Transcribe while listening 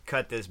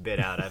cut this bit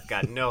out. I've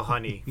got no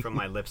honey from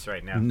my lips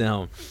right now.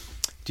 No.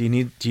 Do you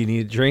need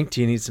a drink?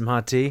 Do you need some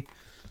hot tea?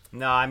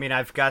 No, I mean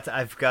I've got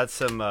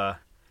some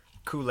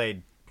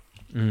Kool-Aid.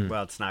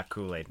 Well, it's not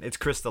Kool-Aid. It's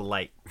Crystal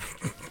Light.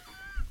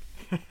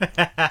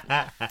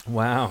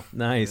 Wow,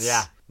 nice.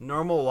 Yeah.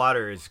 Normal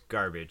water is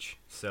garbage,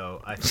 so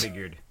I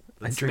figured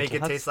let's drink make it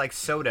lots. taste like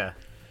soda.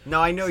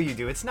 No, I know you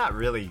do. It's not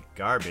really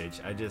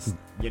garbage. I just,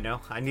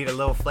 I need a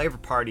little flavor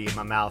party in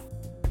my mouth.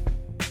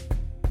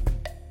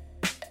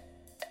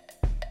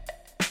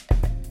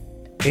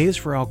 A is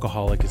for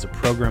Alcoholic is a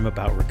program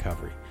about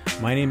recovery.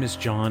 My name is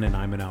John, and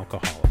I'm an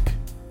alcoholic.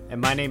 And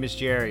my name is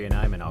Jerry, and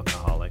I'm an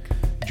alcoholic.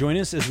 Join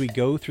us as we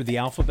go through the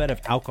alphabet of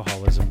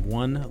alcoholism,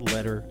 one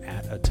letter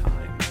at a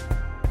time.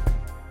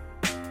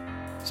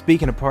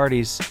 Speaking of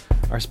parties,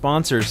 our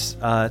sponsors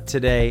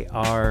today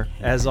are,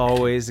 as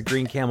always, the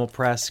Green Camel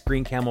Press,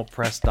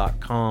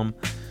 greencamelpress.com.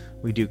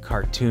 We do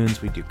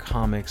cartoons, we do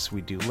comics,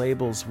 we do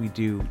labels, we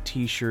do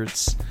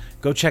t-shirts.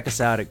 Go check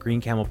us out at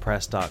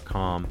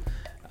greencamelpress.com.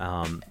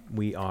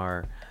 We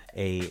are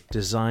a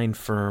design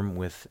firm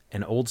with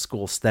an old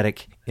school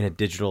aesthetic in a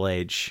digital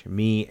age.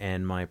 Me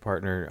and my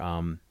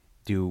partner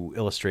do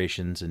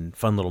illustrations and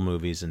fun little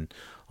movies and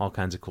all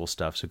kinds of cool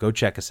stuff. So go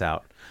check us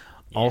out.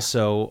 Yeah.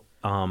 Also,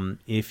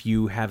 if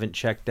you haven't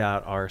checked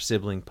out our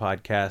sibling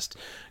podcast,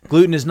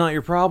 Gluten is Not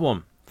Your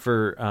Problem,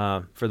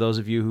 for those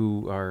of you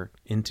who are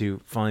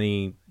into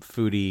funny,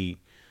 foodie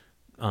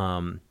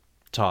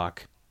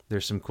talk,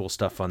 there's some cool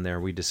stuff on there.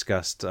 We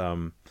discussed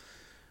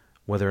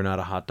whether or not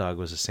a hot dog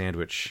was a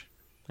sandwich.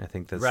 I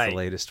think that's the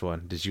latest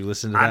one. Did you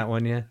listen to that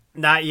one yet?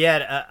 Not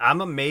yet.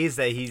 I'm amazed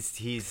that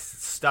he's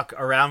stuck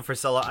around for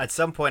so long. At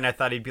some point, I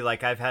thought he'd be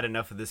like, I've had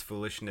enough of this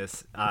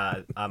foolishness.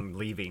 I'm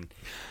leaving.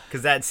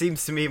 Because that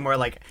seems to me more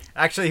like...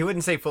 Actually, he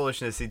wouldn't say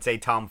foolishness. He'd say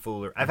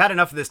tomfoolery. I've had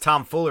enough of this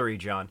tomfoolery,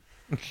 John.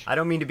 I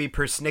don't mean to be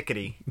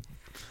persnickety.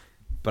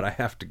 But I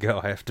have to go.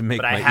 I have to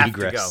make my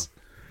egress. To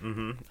go.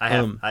 Mm-hmm. I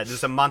have.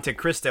 There's a Monte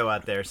Cristo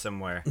out there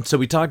somewhere. So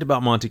we talked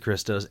about Monte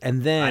Cristos.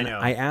 And then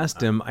I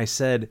asked him, I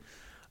said,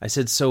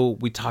 so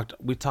we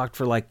talked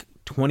for like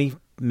 20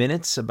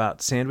 minutes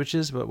about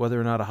sandwiches, about whether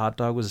or not a hot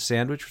dog was a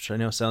sandwich, which I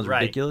know sounds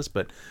ridiculous,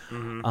 but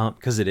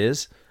because it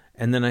is.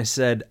 And then I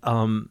said,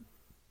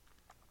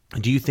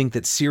 do you think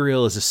that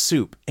cereal is a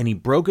soup? And he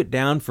broke it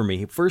down for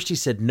me. First he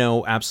said,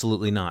 no,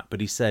 absolutely not.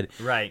 But he said,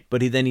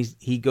 but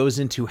he goes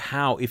into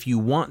how, if you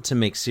want to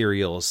make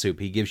cereal a soup,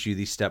 he gives you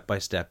these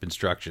step-by-step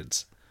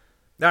instructions.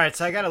 All right,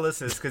 so I got to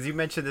listen to this because you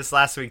mentioned this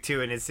last week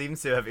too, and it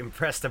seems to have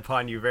impressed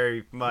upon you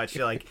very much.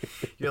 You're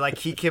like,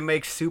 he can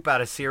make soup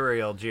out of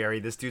cereal, Jerry.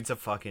 This dude's a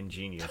fucking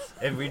genius.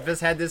 And we've just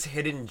had this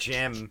hidden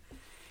gem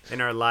in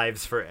our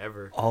lives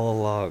forever. All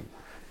along.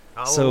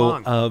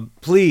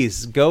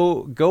 Please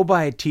go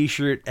buy a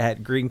t-shirt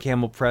at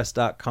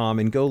greencamelpress.com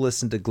and go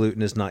listen to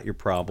Gluten is Not Your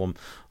Problem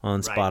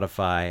on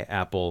Spotify,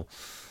 Apple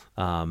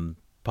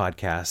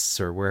podcasts,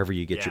 or wherever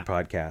you get your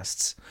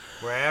podcasts.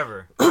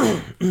 Wherever.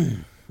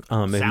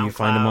 Maybe you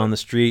find them on the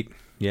street.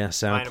 Yeah,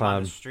 SoundCloud. Find them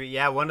on the street.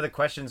 Yeah, one of the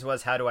questions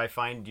was, how do I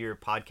find your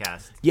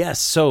podcast? Yes,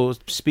 so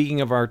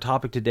speaking of our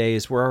topic today,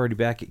 is we're already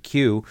back at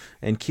Q,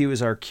 and Q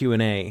is our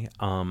Q&A,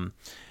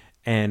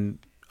 and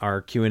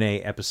our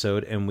Q&A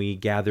episode, and we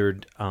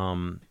gathered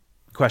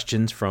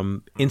questions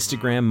from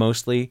Instagram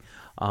mostly.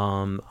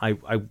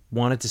 I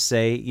wanted to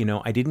say,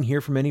 I didn't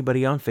hear from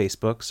anybody on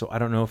Facebook, so I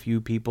don't know if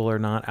you people are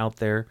not out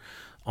there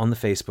on the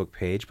Facebook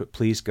page, but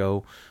please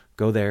go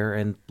there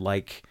and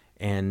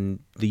and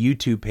the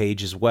YouTube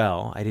page as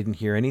well. I didn't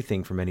hear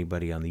anything from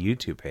anybody on the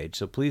YouTube page,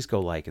 so please go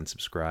like and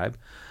subscribe.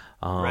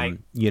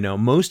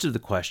 Most of the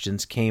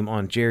questions came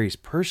on Jerry's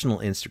personal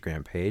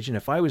Instagram page, and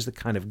if I was the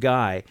kind of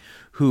guy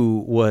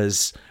who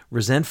was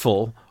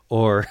resentful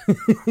or,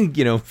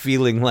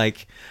 feeling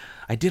like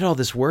I did all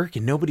this work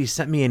and nobody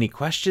sent me any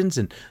questions,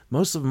 and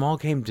most of them all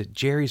came to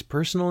Jerry's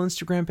personal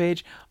Instagram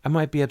page, I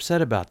might be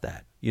upset about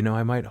that.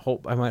 I might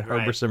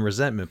harbor some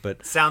resentment,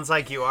 but sounds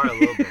like you are a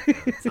little bit.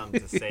 That's what I'm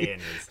just saying.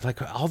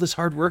 Like all this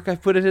hard work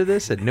I've put into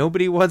this, and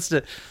nobody wants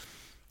to.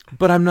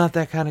 But I'm not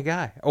that kind of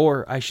guy,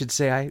 or I should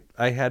say,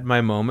 I had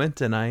my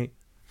moment, and I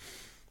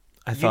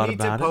thought about it.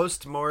 You need to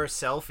post more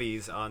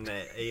selfies on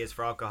the A is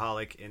for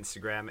Alcoholic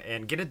Instagram,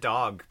 and get a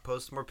dog.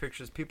 Post more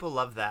pictures. People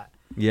love that.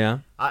 Yeah.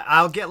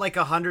 I'll get like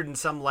 100 and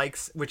some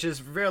likes, which is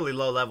fairly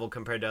low level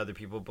compared to other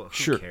people, but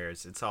who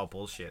cares? It's all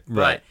bullshit.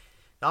 Right.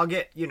 But I'll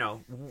get,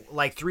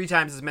 like 3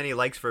 times as many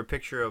likes for a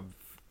picture of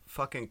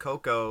fucking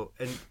Coco,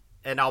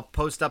 and I'll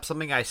post up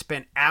something I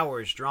spent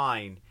hours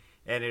drawing,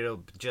 and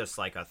it'll just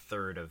like a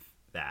third of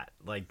that.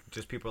 Like,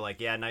 just people are like,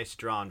 yeah, nice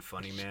drawn,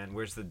 funny man.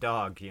 Where's the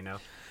dog,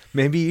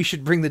 Maybe you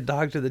should bring the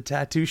dog to the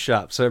tattoo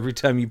shop, so every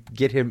time you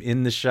get him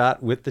in the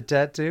shot with the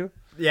tattoo.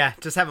 Yeah,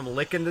 just have him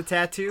licking the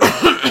tattoo.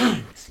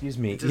 Excuse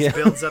me. It just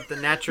builds up the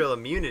natural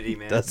immunity,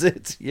 man. Does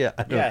it?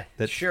 Yeah.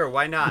 Sure,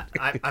 why not?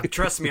 I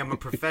trust me, I'm a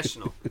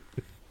professional.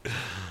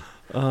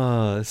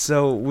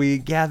 So we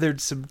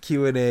gathered some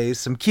Q&A,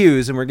 some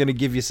Q's, and we're going to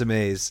give you some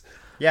A's.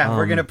 Yeah,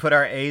 we're going to put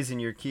our A's in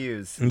your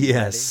Q's.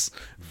 Yes,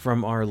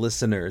 from our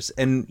listeners.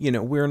 And,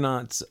 we're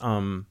not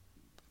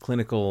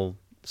clinical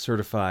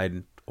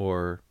certified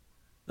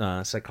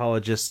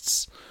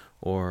psychologists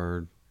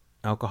or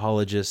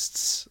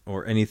alcohologists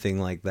or anything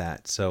like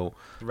that. So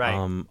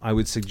Right. I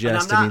would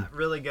suggest. And I'm not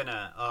really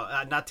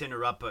gonna, not to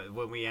interrupt, but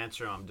when we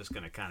answer, I'm just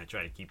gonna kind of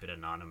try to keep it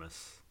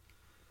anonymous.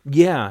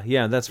 Yeah,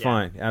 that's Yeah.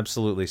 fine.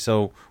 Absolutely.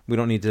 So we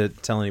don't need to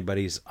tell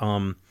anybody's.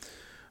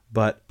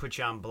 But Put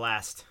you on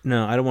blast.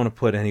 no, I don't want to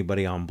put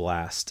anybody on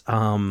blast. Do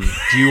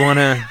you want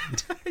to?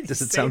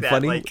 Does it say sound that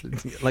funny?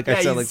 like- I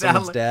Yeah, sound you like sound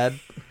someone's like- dad.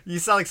 You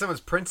sound like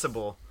someone's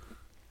principal.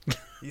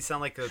 You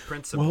sound like a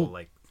principal, Well,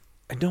 like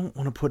I don't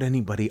want to put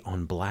anybody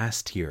on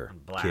blast here,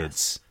 blast.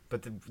 kids.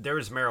 But there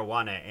was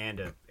marijuana and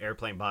an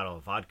airplane bottle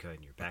of vodka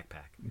in your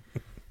backpack.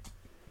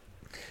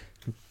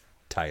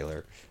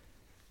 Tyler.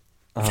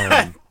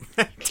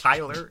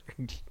 Tyler.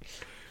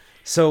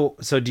 So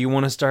do you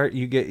want to start?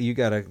 You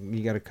got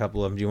a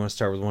couple of them. Do you want to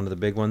start with one of the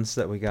big ones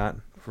that we got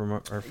from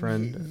our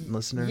friend and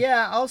listener?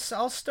 Yeah, I'll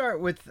start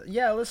with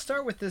let's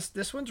start with this.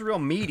 This one's real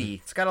meaty.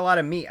 It's got a lot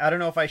of meat. I don't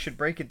know if I should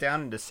break it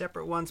down into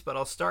separate ones, but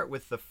I'll start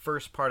with the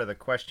first part of the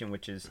question,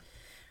 which is,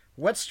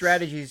 what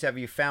strategies have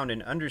you found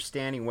in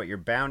understanding what your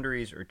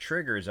boundaries or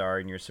triggers are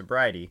in your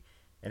sobriety,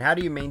 and how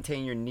do you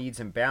maintain your needs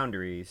and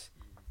boundaries,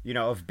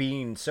 of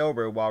being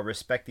sober while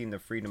respecting the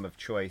freedom of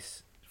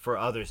choice for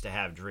others to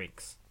have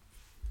drinks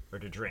or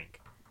to drink?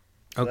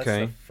 So Okay.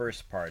 That's the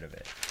first part of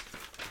it.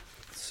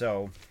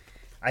 So,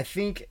 I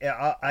think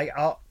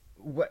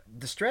what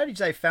the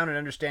strategies I found in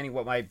understanding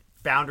what my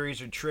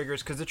boundaries or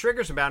triggers, because the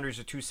triggers and boundaries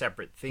are two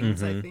separate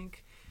things, I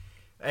think.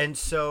 And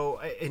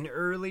so, in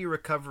early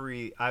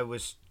recovery, I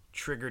was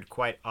triggered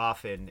quite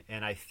often,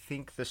 and I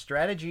think the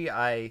strategy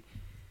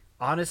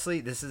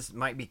honestly,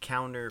 might be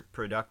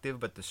counterproductive,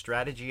 but the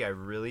strategy I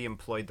really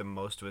employed the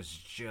most was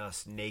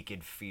just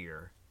naked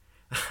fear.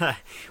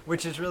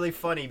 Which is really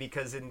funny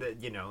because in the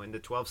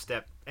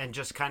 12-step, and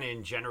just kind of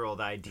in general,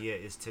 the idea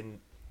is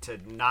to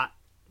not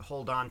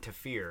hold on to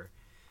fear.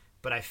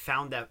 But I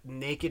found that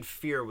naked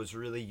fear was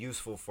really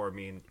useful for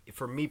me, and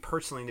for me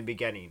personally in the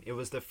beginning. It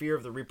was the fear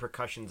of the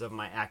repercussions of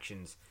my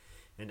actions.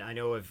 And I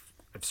know I've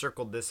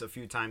circled this a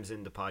few times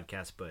in the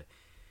podcast, but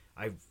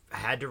I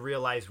had to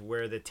realize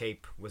where the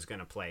tape was going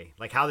to play,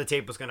 like how the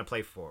tape was going to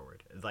play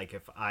forward. Like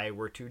if I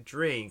were to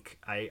drink,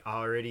 I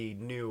already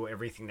knew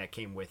everything that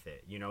came with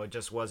it. It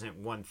just wasn't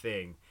one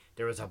thing.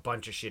 There was a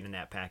bunch of shit in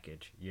that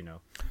package,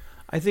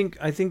 I think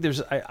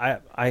there's I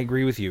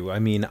agree with you. I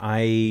mean,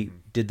 I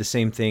did the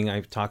same thing.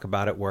 I talk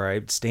about it where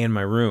I'd stay in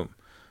my room.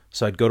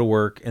 So I'd go to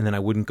work and then I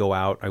wouldn't go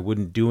out. I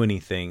wouldn't do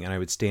anything, and I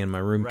would stay in my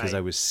room because Right.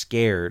 I was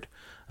scared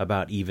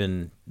about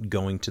even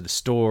going to the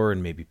store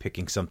and maybe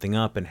picking something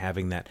up and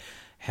having that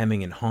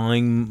hemming and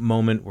hawing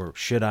moment where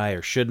should I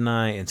or shouldn't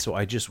I? And so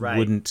I just Right.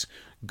 wouldn't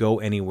go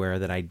anywhere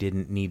that I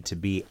didn't need to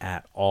be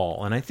at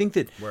all. And I think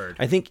that Word.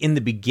 I think in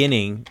the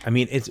beginning, I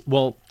mean,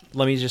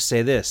 let me just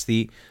say this.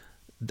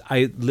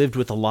 I lived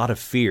with a lot of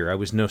fear. I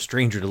was no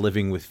stranger to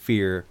living with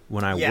fear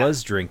when I Yeah.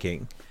 was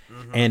drinking.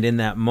 And in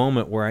that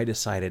moment where I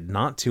decided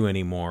not to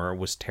anymore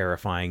was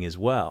terrifying as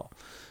well.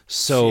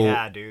 So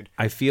Yeah, dude.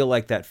 I feel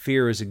like that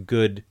fear was a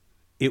good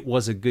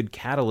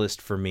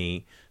catalyst for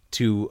me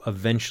to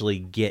eventually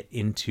get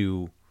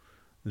into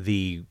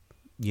the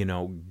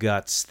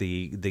guts,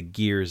 the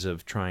gears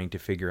of trying to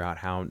figure out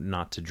how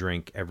not to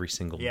drink every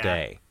single Yeah.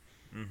 day.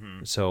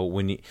 So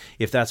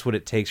if that's what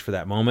it takes for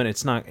that moment,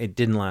 it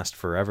didn't last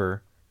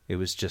forever. It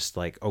was just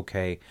like,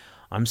 okay,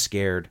 I'm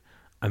scared.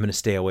 I'm going to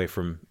stay away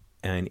from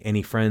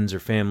any friends or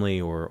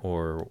family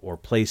or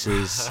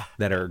places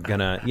that are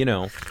gonna,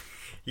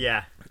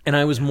 Yeah. And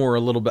I was more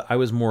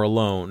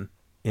alone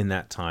in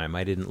that time.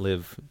 I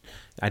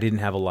didn't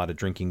have a lot of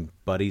drinking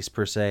buddies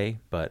per se,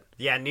 but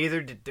Yeah,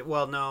 neither did.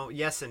 Well, no,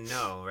 yes and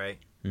no, right?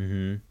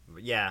 Mm-hmm.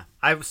 Yeah,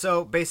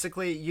 so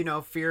basically,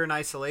 fear and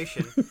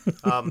isolation.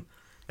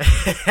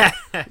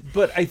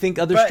 but I think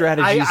other But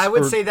strategies. I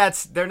would say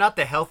they're not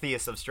the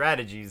healthiest of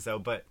strategies, though.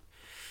 But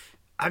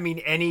I mean,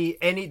 any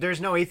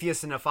there's no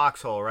atheist in a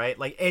foxhole, right?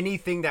 Like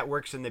anything that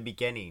works in the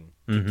beginning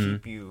to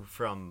keep you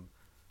from,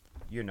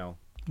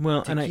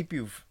 well, to and keep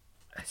you.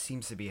 It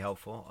seems to be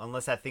helpful,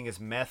 unless that thing is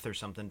meth or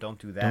something. Don't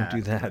do that.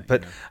 Don't do that.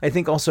 But I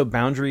think also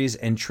boundaries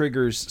and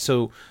triggers.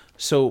 So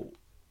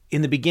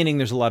in the beginning,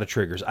 there's a lot of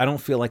triggers. I don't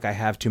feel like I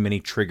have too many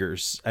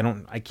triggers.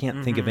 I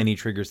can't think of any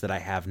triggers that I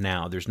have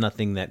now. There's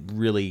nothing that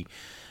really,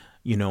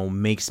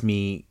 makes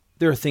me.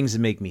 There are things that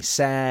make me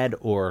sad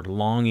or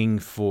longing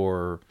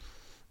for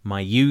my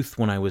youth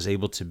when I was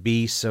able to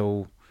be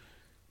so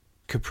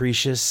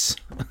capricious.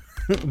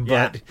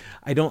 But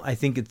Yeah. I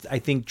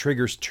think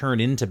triggers turn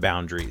into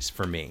boundaries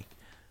for me.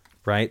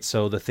 Right?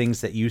 So the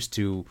things that used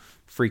to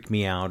freak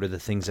me out or the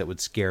things that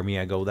would scare me,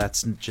 I go,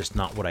 that's just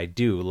not what I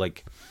do.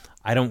 Like,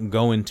 I don't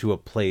go into a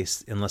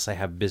place unless I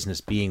have business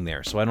being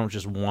there. So I don't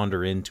just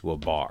wander into a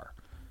bar.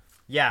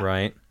 Yeah.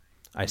 Right?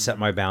 I set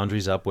my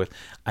boundaries up with,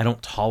 I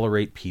don't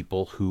tolerate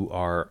people who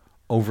are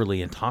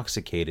overly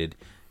intoxicated.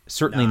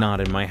 Certainly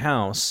not in my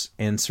house.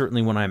 And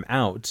certainly when I'm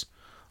out,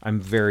 I'm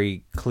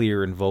very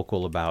clear and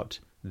vocal about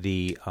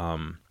the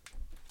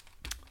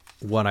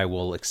what I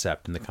will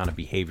accept and the kind of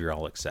behavior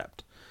I'll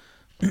accept.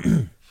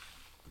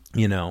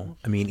 You know,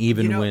 I mean,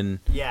 even when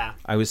yeah.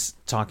 I was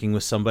talking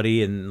with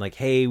somebody and like,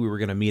 hey, we were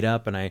going to meet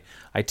up, and I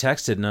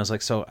texted and I was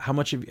like, so how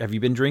much have you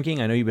been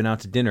drinking? I know you've been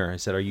out to dinner. I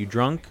said, are you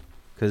drunk?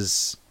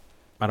 Because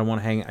I don't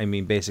want to hang. I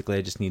mean, basically,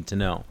 I just need to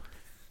know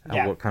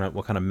what kind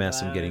of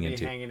mess I'm getting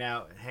into. Hanging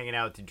out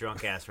with your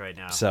drunk ass right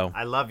now. So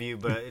I love you,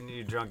 but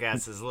your drunk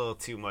ass is a little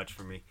too much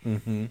for me.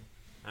 Mm-hmm.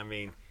 I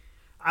mean,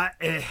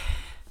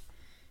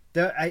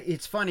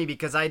 it's funny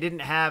because I didn't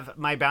have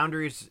my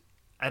boundaries.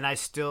 And I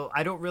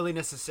don't really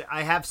necessarily,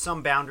 I have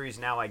some boundaries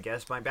now, I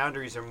guess. My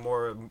boundaries are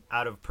more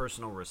out of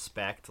personal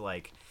respect.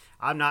 Like,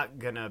 I'm not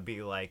going to be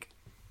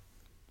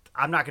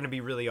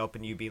really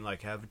open to you being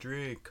like, have a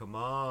drink, come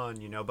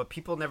on, you know. But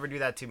people never do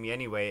that to me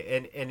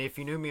anyway. And if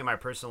you knew me in my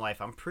personal life,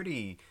 I'm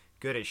pretty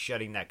good at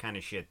shutting that kind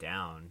of shit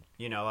down.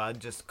 You know, I'd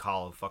just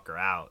call a fucker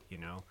out, you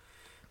know.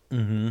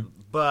 Mm-hmm.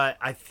 But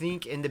I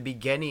think in the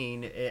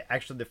beginning,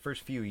 actually the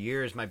first few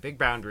years, my big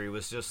boundary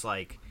was just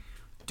like,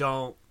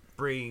 don't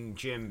bring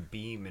Jim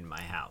Beam in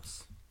my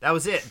house. That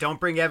was it. Don't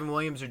bring Evan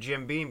Williams or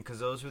Jim Beam because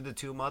those were the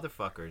two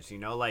motherfuckers, you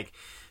know, like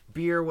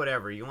beer,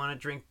 whatever. You want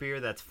to drink beer,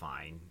 that's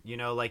fine. You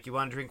know, like you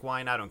want to drink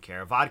wine, I don't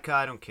care. Vodka,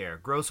 I don't care.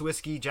 Gross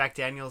whiskey, Jack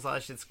Daniels, all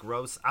that shit's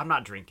gross. I'm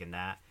not drinking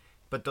that.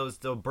 But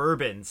the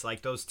bourbons,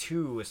 like those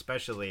two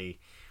especially,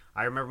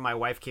 I remember my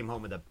wife came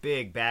home with a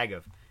big bag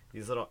of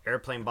these little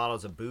airplane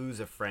bottles of booze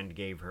a friend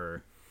gave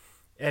her.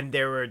 And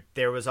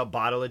there was a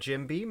bottle of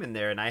Jim Beam in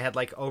there, and I had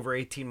like over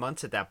 18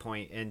 months at that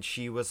point, and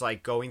she was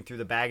like going through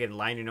the bag and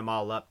lining them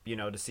all up, you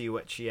know, to see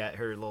what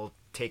her little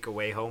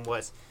takeaway home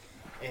was.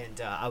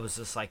 And I was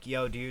just like,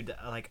 yo, dude,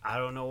 like, I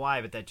don't know why,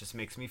 but that just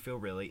makes me feel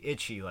really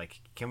itchy. Like,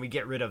 can we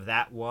get rid of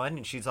that one?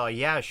 And she's all,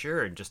 yeah,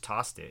 sure, and just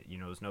tossed it. You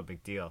know, it was no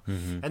big deal.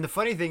 Mm-hmm. And the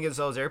funny thing is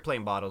those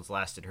airplane bottles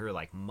lasted her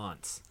like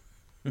months.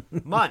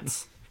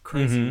 Months.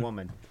 Crazy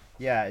woman.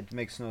 Yeah, it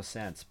makes no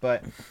sense.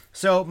 But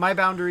so my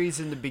boundaries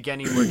in the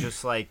beginning were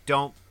just like,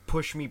 don't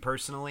push me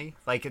personally.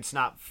 Like, it's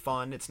not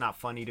fun. It's not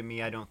funny to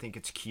me. I don't think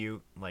it's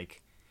cute.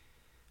 Like,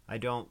 I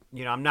don't,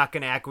 you know, I'm not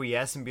going to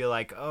acquiesce and be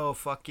like, oh,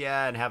 fuck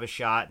yeah, and have a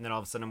shot. And then all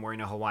of a sudden I'm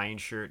wearing a Hawaiian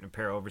shirt and a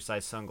pair of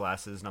oversized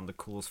sunglasses and I'm the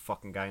coolest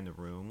fucking guy in the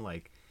room.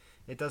 Like,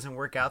 it doesn't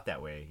work out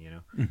that way, you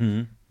know?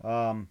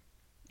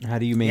 Mm-hmm. How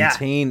do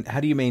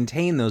you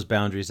maintain those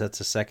boundaries? That's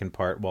the second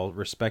part, while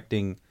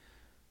respecting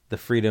the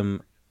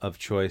freedom of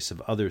choice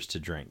of others to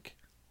drink.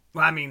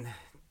 Well, I mean,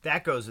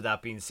 that goes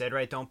without being said,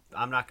 right?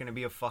 I'm not going to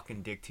be a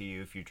fucking dick to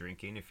you if you're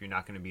drinking. If you're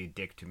not going to be a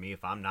dick to me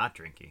if I'm not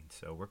drinking.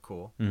 So we're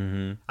cool.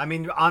 Mm-hmm. I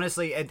mean,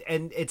 honestly, and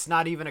it's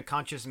not even a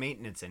conscious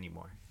maintenance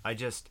anymore.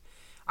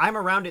 I'm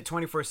around it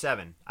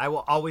 24/7. I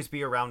will always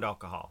be around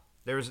alcohol.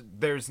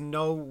 There's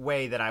no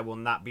way that I will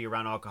not be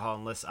around alcohol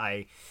unless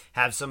I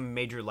have some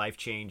major life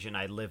change and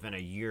I live in a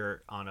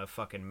year on a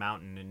fucking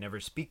mountain and never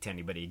speak to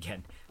anybody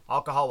again.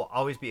 Alcohol will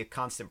always be a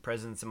constant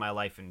presence in my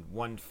life in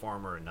one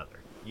form or another,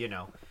 you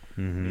know.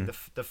 Mm-hmm. I mean,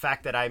 the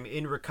fact that I'm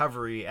in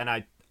recovery and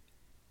I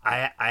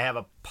have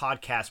a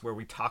podcast where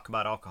we talk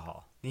about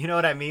alcohol. You know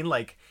what I mean?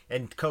 Like,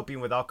 and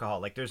coping with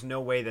alcohol. Like, there's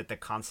no way that the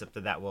concept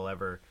of that will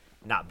ever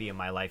not be in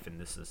my life in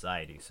this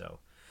society. So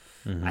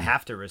mm-hmm. I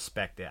have to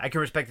respect it. I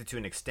can respect it to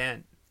an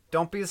extent.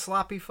 Don't be a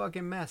sloppy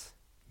fucking mess.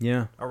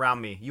 Yeah.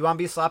 Around me. You want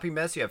to be a sloppy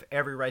mess? You have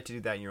every right to do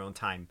that in your own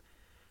time.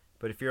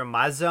 But if you're in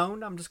my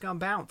zone, I'm just going to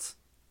bounce.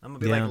 I'm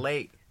gonna be like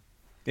late.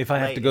 If I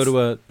have to go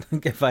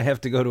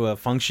to a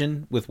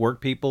function with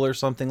work people or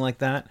something like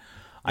that,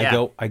 I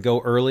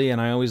go early, and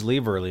I always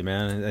leave early,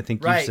 man. I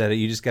think you said it.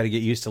 You just got to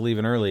get used to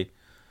leaving early.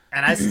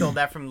 And I stole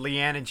that from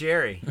Leanne and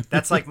Jerry.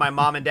 That's like my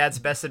mom and dad's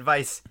best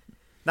advice.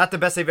 Not the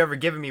best they've ever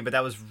given me, but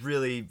that was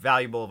really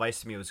valuable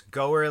advice to me. Was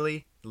go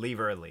early, leave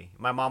early.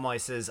 My mom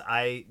always says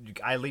I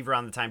leave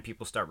around the time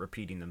people start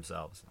repeating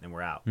themselves, and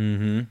we're out.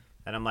 Mm-hmm.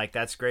 And I'm like,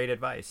 that's great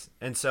advice.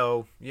 And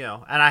so, you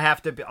know, and I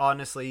have to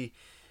honestly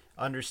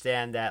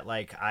understand that,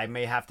 like, I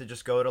may have to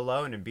just go it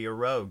alone and be a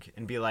rogue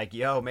and be like,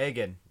 yo,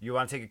 Megan, you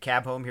want to take a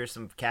cab home? Here's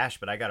some cash,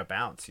 but I gotta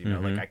bounce, you know.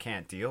 Mm-hmm. Like, I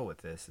can't deal with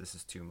this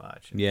is too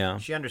much. And yeah,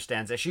 she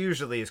understands that. She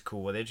usually is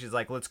cool with it. She's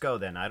like, let's go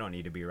then, I don't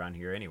need to be around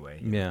here anyway.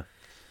 Yeah.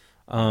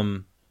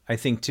 I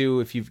think too,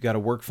 if you've got a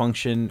work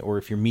function or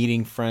if you're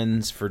meeting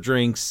friends for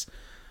drinks,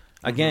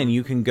 again,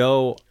 you can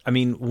go. I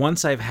mean,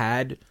 once I've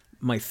had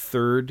my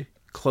third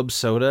club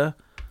soda,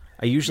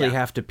 I usually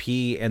have to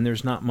pee, and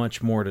there's not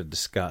much more to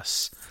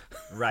discuss.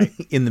 Right.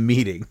 In the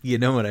meeting. You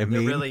know what I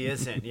mean? There really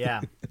isn't, yeah.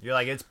 You're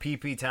like, it's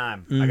pee-pee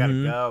time. I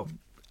gotta go.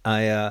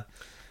 I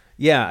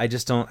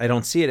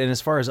don't see it. And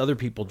as far as other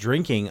people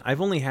drinking,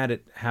 I've only had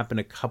it happen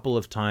a couple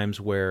of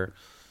times where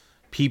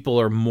people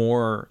are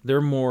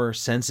more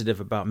sensitive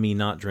about me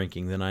not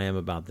drinking than I am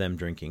about them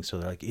drinking. So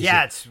they're like,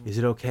 is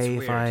it okay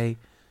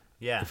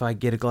if I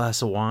get a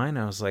glass of wine?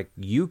 I was like,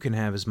 you can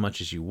have as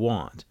much as you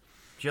want.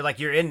 You're like,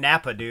 you're in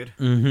Napa, dude.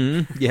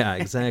 Mm-hmm. Yeah,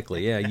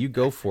 exactly. Yeah, you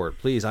go for it,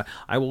 please.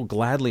 I will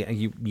gladly.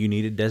 You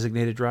need a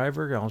designated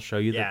driver? I'll show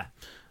you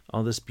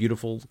all this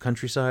beautiful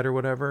countryside or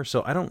whatever.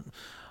 So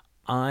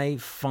I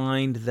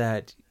find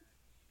that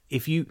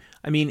if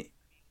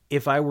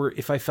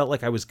I felt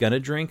like I was gonna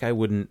drink, I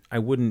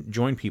wouldn't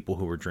join people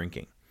who were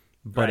drinking,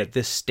 But Right. at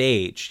this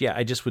stage, yeah,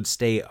 I just would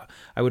stay.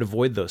 I would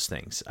avoid those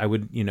things. I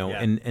would, Yeah.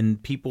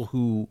 and people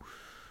who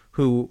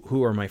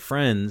are my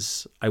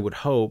friends, I would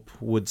hope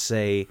would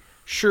say,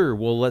 sure,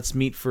 well, let's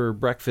meet for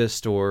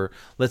breakfast, or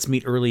let's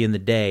meet early in the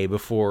day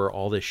before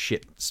all this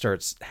shit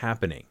starts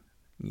happening.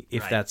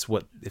 If Right. that's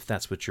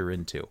what you're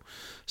into.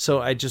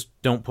 So I just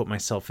don't put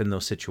myself in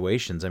those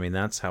situations. I mean,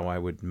 that's how I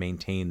would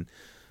maintain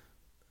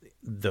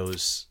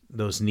those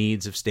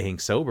needs of staying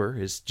sober,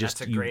 is just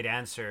That's a great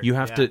answer. you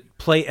have Yeah. to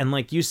play, and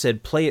like you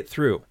said, play it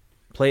through.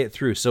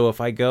 So if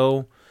I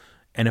go,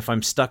 and if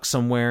I'm stuck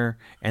somewhere,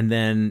 and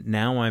then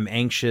now I'm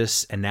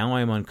anxious, and now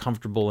I'm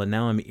uncomfortable, and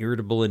now I'm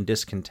irritable and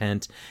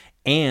discontent,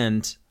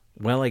 and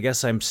well, I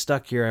guess I'm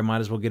stuck here, I might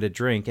as well get a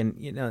drink. And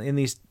in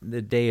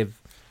the day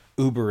of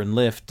Uber and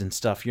Lyft and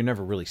stuff, you're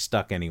never really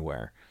stuck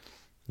anywhere,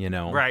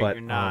 Right, but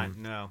you're not.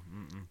 No.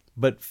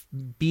 but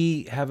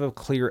have a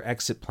clear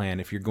exit plan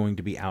if you're going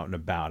to be out and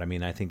about. I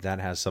mean, I think that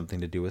has something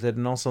to do with it.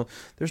 And also,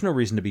 there's no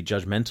reason to be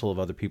judgmental of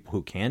other people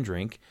who can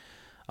drink.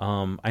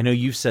 I know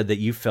you've said that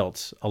you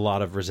felt a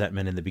lot of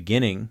resentment in the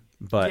beginning,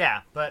 but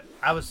Yeah, but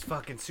I was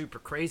fucking super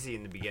crazy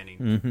in the beginning.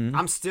 Mm-hmm.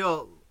 I'm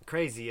still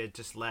crazy,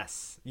 just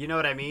less. You know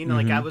what I mean?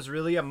 Like, I was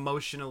really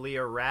emotionally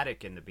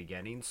erratic in the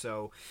beginning,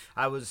 so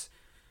I was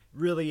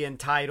really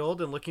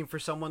entitled and looking for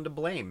someone to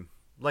blame.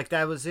 Like,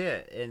 that was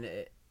it. And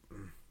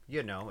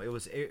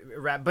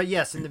but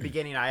yes, in the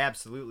beginning I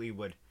absolutely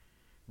would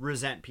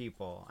resent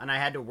people, and I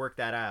had to work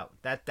that out.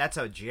 That's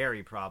a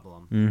Jerry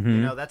problem.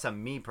 That's a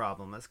me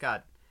problem. That's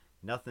got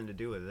nothing to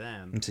do with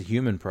them. it's a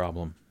human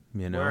problem,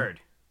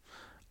 Word.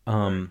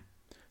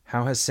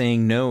 How has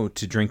saying no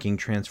to drinking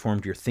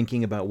transformed your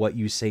thinking about what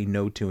you say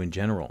no to in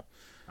general?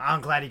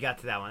 I'm glad you got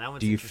to that one. That one's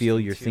Do you feel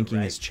interesting your too, thinking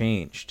right? has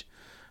changed?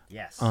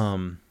 Yes.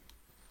 You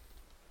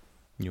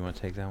want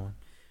to take that one?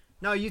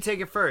 No, you take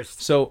it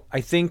first. So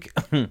I think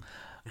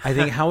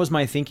how has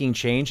my thinking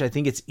changed? I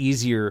think it's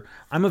easier.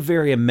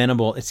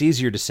 It's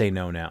easier to say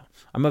no now.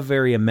 I'm a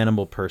very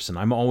amenable person.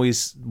 I'm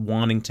always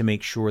wanting to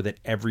make sure that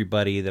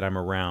everybody that I'm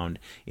around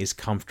is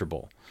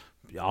comfortable,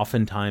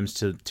 oftentimes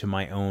to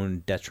my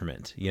own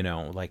detriment.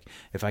 Like,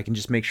 if I can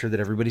just make sure that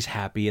everybody's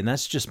happy, and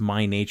that's just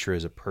my nature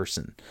as a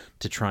person,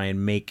 to try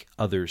and make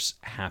others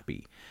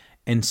happy.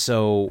 And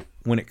so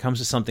when it comes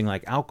to something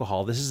like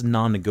alcohol, this is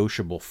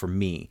non-negotiable for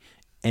me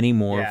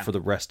anymore. Yeah. For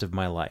the rest of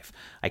my life.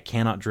 I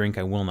cannot drink.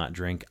 I will not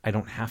drink. I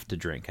don't have to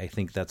drink. I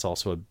think that's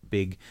also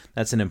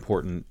that's an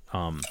important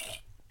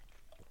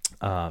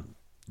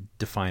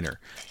definer,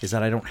 is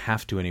that I don't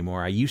have to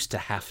anymore. I used to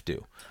have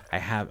to.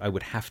 I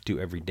would have to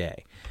every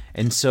day.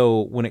 And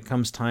so when it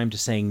comes time to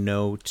saying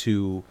no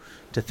to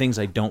things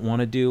I don't want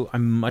to do,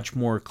 I'm much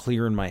more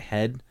clear in my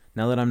head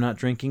now that I'm not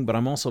drinking, but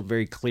I'm also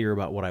very clear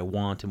about what I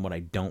want and what I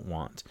don't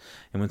want.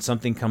 And when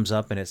something comes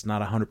up and it's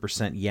not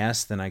 100%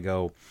 yes, then I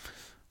go,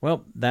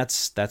 well,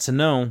 that's a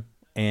no.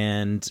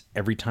 And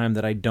every time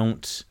that I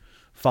don't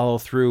follow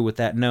through with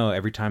that no,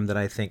 every time that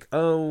I think,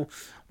 oh,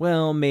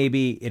 well,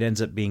 maybe, it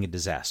ends up being a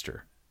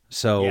disaster.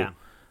 So Yeah.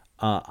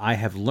 I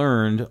have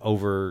learned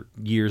over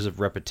years of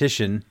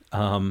repetition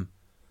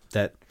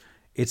that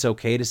it's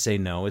okay to say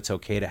no. It's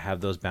okay to have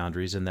those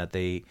boundaries, and that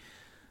they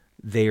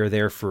are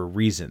there for a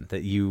reason,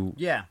 that you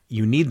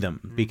need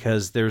them,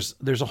 because there's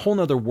a whole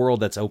nother world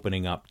that's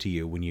opening up to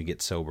you when you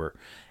get sober.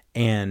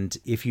 And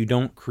if you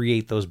don't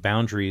create those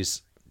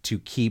boundaries to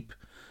keep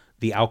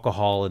the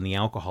alcohol and the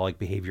alcoholic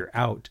behavior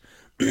out,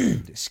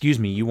 excuse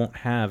me, you won't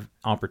have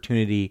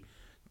opportunity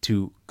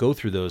to go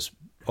through those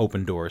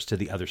open doors to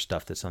the other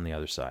stuff that's on the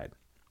other side.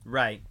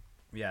 Right.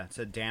 Yeah, it's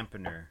a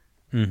dampener.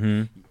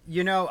 Mm-hmm.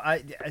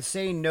 I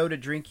saying no to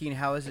drinking,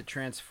 how has it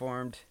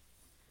transformed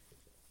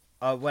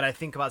what I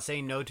think about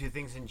saying no to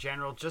things in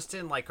general, just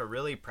in like a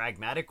really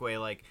pragmatic way?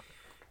 Like,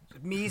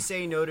 me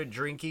saying no to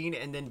drinking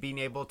and then being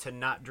able to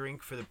not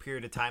drink for the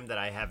period of time that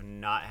I have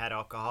not had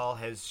alcohol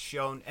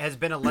has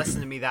been a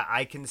lesson to me that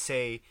I can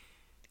say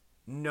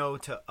no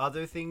to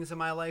other things in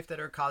my life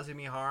that are causing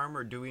me harm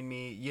or doing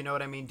me, you know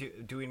what I mean,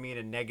 doing me in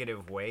a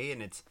negative way.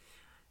 And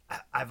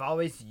I've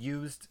always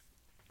used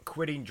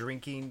quitting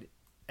drinking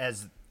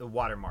as the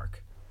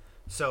watermark.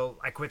 So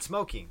I quit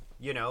smoking,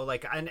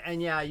 like,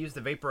 and yeah, I use the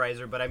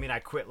vaporizer, but I mean, I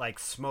quit like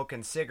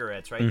smoking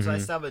cigarettes, right? So I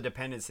still have a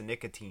dependence to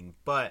nicotine,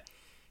 but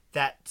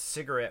that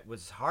cigarette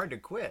was hard to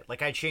quit.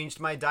 Like, I changed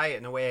my diet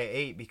and the way I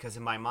ate, because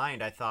in my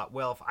mind I thought,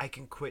 well, if I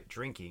can quit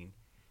drinking,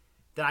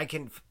 then I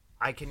can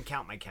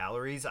count my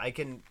calories. I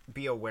can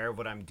be aware of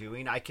what I'm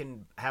doing. I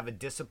can have a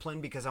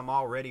discipline, because I'm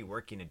already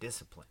working a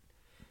discipline.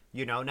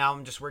 Now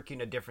I'm just working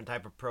a different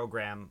type of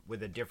program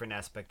with a different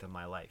aspect of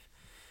my life.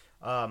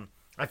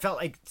 I felt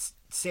like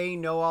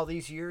saying no all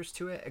these years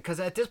to it,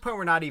 because at this point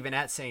we're not even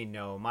at saying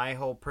no. My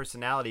whole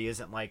personality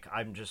isn't like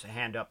I'm just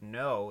hand up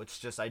no. It's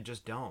just I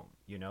just don't,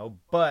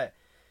 But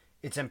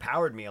it's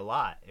empowered me a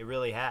lot. It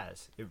really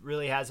has. It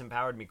really has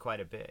empowered me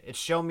quite a bit. It's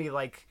shown me,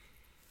 like,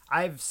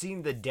 I've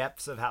seen the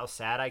depths of how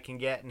sad I can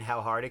get and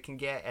how hard it can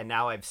get, and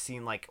now I've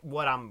seen like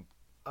what I'm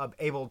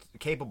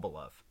capable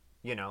of.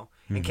 you know.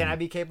 And can I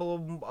be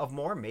capable of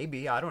more?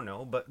 Maybe, I don't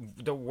know. But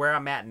where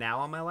I'm at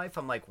now in my life,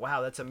 I'm like,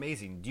 wow, that's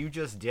amazing. You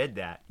just did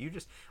that.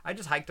 I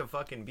just hiked a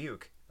fucking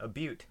butte. I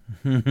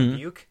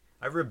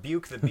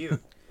rebuke the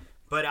butte.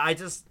 But I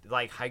just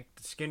like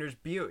hiked Skinner's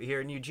Butte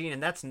here in Eugene,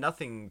 and that's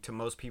nothing to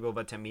most people,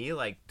 but to me,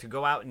 like to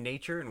go out in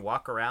nature and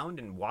walk around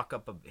and walk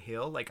up a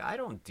hill, like I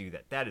don't do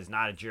that. That is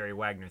not a Jerry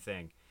Wagner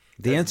thing.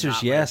 The answer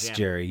is yes,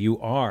 Jerry. You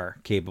are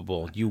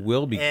capable. You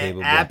will be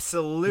capable.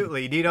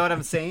 Absolutely. Do you know what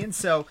I'm saying?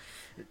 So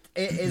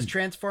it has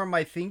transformed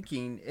my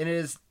thinking,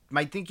 and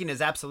my thinking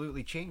has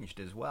absolutely changed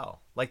as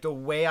well. Like the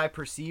way I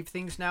perceive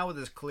things now with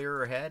this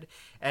clearer head,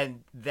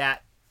 and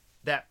that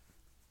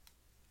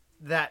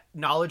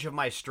knowledge of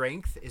my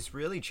strength has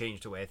really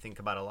changed the way I think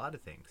about a lot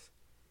of things.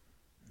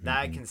 Now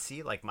I can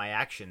see like my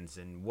actions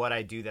and what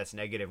I do that's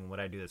negative and what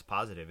I do that's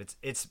positive.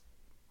 It's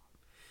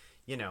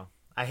you know,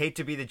 I hate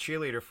to be the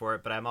cheerleader for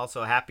it, but I'm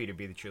also happy to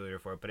be the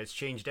cheerleader for it. But it's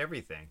changed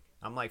everything.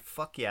 I'm like,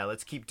 fuck yeah,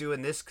 let's keep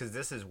doing this because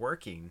this is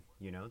working.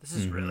 You know, this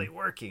is really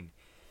working.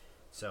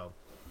 So,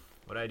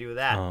 what do I do with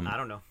that? I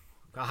don't know.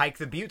 I'll hike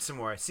the butte some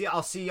more.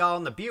 I'll see y'all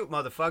in the butte,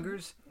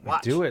 motherfuckers.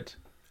 Watch. Do it.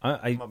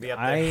 I'm gonna be up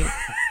there.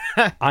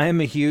 I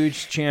am a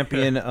huge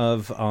champion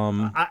of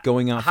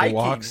going out for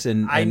walks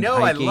and hiking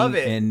I love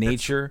it. And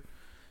nature.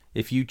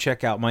 If you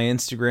check out my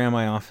Instagram,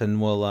 I often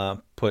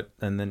will put,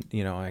 and then,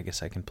 you know, I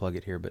guess I can plug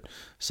it here, but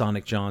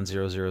Sonic John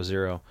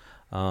 000.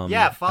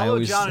 Yeah,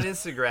 follow John on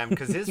Instagram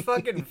because his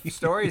fucking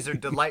stories are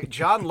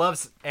John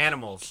loves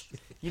animals.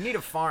 You need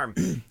a farm.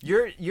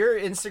 Your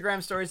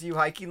Instagram stories of you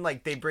hiking,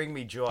 like, they bring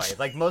me joy.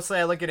 Like, mostly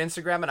I look at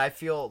Instagram and I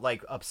feel,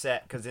 like,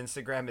 upset because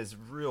Instagram is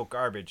real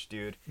garbage,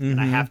 dude. And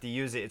I have to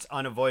use it. It's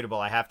unavoidable.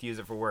 I have to use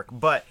it for work.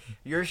 But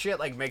your shit,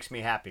 like, makes me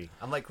happy.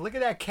 I'm like, look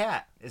at that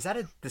cat. Is that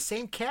the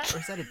same cat or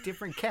is that a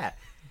different cat?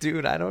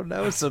 Dude, I don't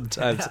know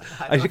sometimes.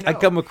 I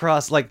come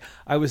across, like,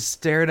 I was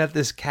staring at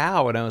this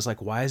cow, and I was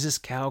like, why is this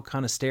cow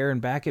kind of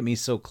staring back at me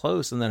so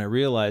close? And then I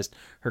realized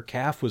her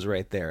calf was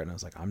right there, and I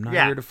was like, I'm not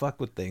here to fuck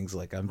with things.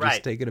 Like, I'm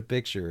just taking a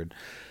picture. And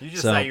you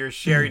just thought you were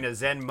sharing a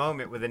zen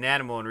moment with an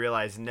animal and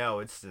realized, no,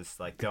 it's just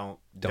like, don't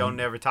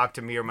never talk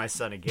to me or my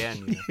son again.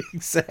 You know?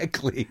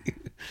 Exactly.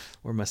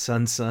 Or my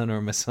son's son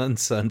or my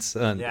son's son's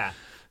son. Yeah.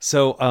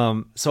 So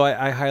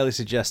I highly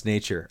suggest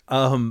nature.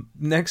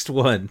 Next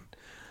one.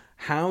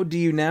 How do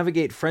you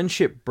navigate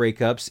friendship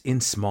breakups in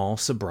small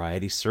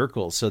sobriety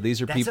circles? So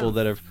these are people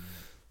that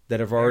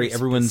have already,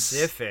 everyone's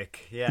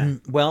specific. Yeah.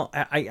 Well,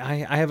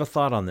 I have a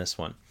thought on this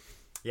one.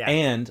 Yeah.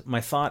 And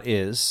my thought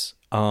is,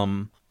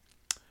 when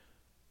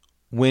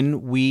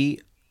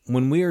we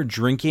are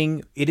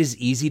drinking, it is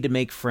easy to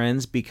make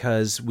friends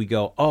because we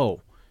go,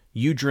 oh,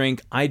 you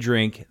drink, I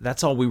drink.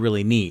 That's all we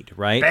really need,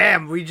 right?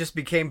 Bam! We just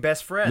became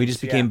best friends. We just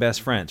became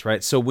best friends,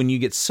 right? So when you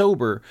get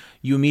sober,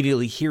 you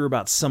immediately hear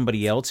about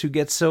somebody else who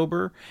gets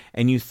sober,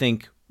 and you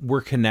think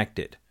we're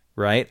connected,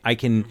 right?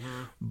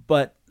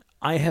 But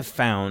I have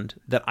found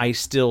that I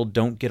still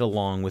don't get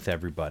along with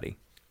everybody.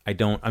 I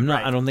don't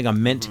think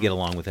I'm meant to get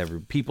along with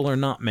everybody. People are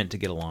not meant to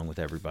get along with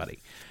everybody.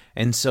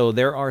 And so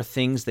there are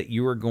things that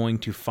you are going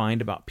to find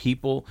about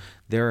people.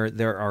 There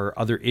are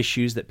other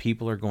issues that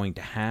people are going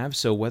to have.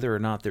 So whether or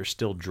not they're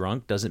still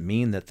drunk doesn't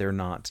mean that they're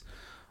not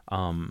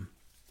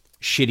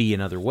shitty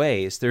in other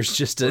ways. There's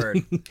just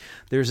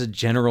there's a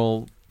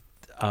general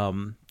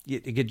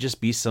it could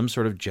just be some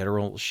sort of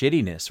general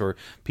shittiness, or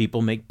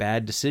people make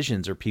bad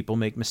decisions, or people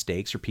make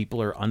mistakes, or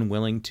people are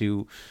unwilling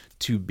to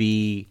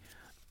be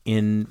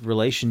in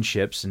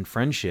relationships and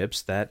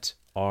friendships that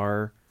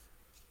are,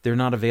 they're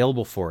not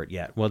available for it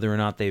yet, whether or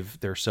not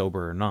they're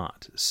sober or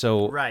not.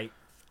 So right.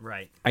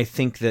 I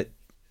think that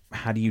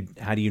how do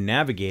you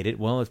navigate it?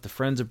 Well, if the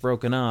friends have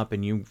broken up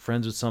and you're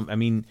friends with some, I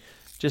mean,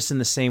 just in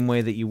the same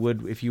way that you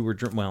would if you were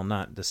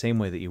not the same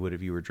way that you would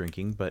if you were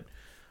drinking, but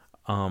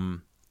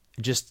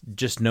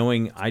just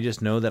knowing, I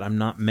just know that I'm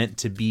not meant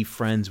to be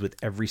friends with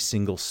every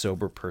single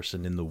sober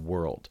person in the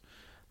world.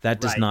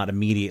 That does not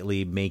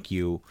immediately make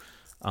you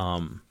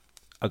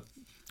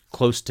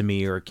close to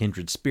me or a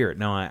kindred spirit.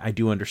 Now, I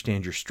do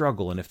understand your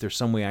struggle, and if there's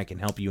some way I can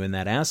help you in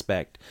that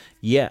aspect,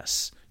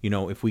 yes,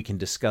 if we can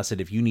discuss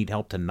it, if you need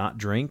help to not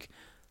drink,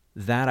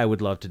 that I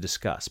would love to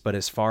discuss. But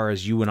as far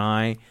as you and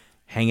I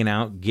hanging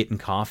out, getting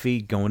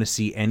coffee, going to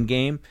see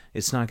Endgame,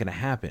 it's not going to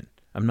happen.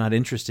 I'm not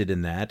interested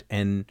in that,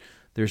 and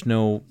there's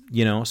no,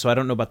 so I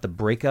don't know about the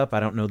breakup.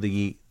 I don't know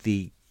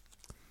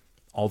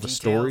all the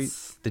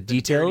stories, the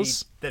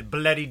details, the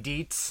bloody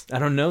deets. I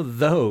don't know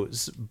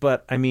those,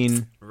 but I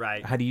mean,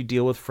 right. How do you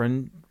deal with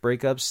friend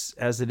breakups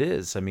as it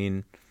is? I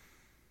mean,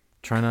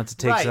 try not to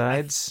take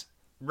sides.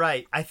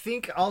 Right. I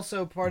think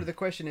also part of the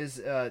question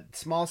is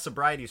small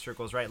sobriety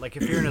circles, right? Like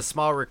if you're in a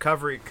small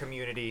recovery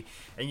community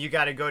and you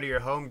got to go to your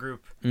home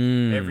group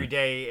every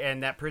day,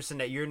 and that person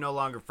that you're no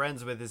longer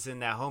friends with is in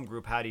that home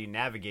group, how do you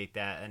navigate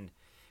that? And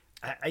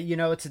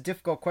it's a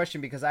difficult question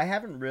because I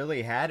haven't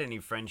really had any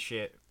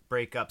friendship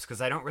breakups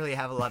because I don't really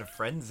have a lot of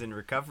friends in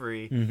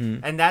recovery,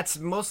 and that's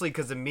mostly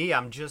because of me.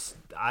 I'm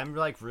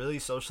like really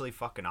socially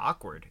fucking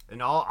awkward.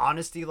 In all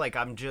honesty, like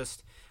I'm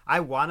I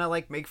want to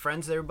like make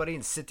friends with everybody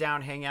and sit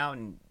down, hang out,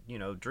 and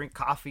drink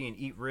coffee and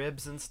eat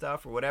ribs and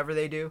stuff, or whatever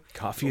they do.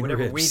 Coffee and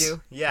whatever ribs. we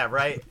do. Yeah,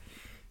 right.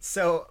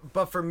 So,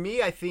 but for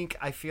me, I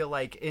feel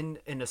like in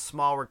a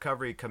small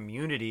recovery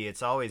community,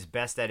 it's always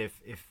best that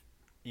if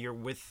you're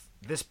with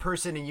this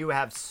person and you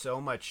have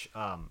so much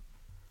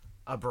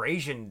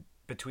abrasion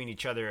between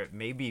each other, it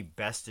may be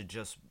best to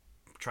just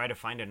try to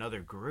find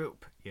another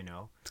group.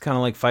 It's kind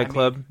of like Fight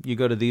Club. You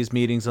go to these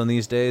meetings on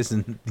these days,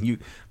 and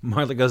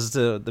Marla goes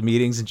to the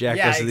meetings, and Jack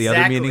goes to the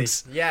other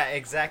meetings. Yeah,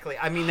 exactly.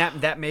 I mean,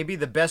 that may be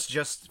the best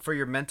just for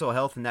your mental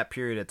health in that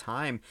period of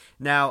time.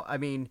 Now, I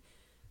mean,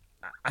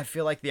 I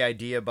feel like the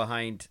idea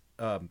behind,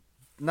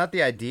 not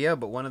the idea,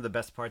 but one of the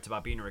best parts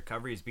about being in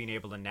recovery is being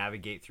able to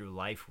navigate through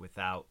life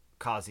without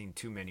causing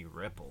too many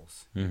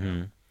ripples.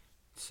 Mm-hmm.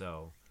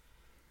 So,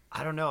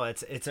 I don't know.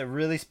 It's a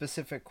really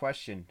specific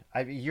question.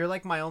 You're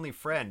like my only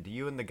friend,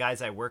 you and the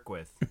guys I work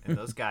with. And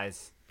those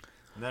guys,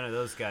 none of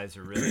those guys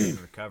are really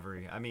in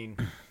recovery. I mean,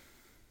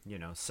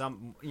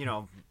 some,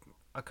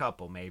 a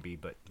couple maybe,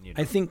 but,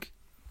 I think,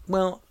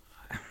 well,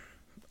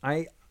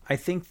 I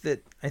think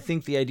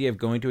the idea of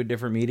going to a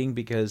different meeting,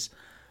 because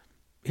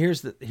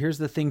here's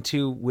the thing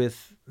too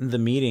with the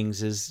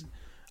meetings is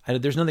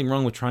there's nothing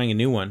wrong with trying a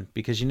new one,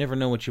 because you never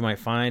know what you might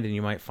find, and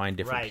you might find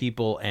different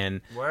people,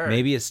 and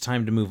maybe it's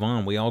time to move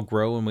on. We all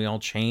grow and we all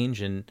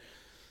change, and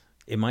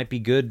it might be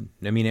good.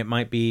 I mean, it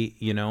might be,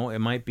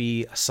 it might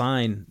be a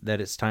sign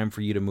that it's time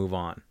for you to move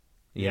on.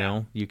 You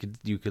know, you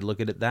could look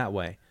at it that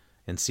way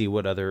and see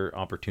what other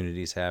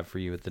opportunities have for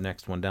you at the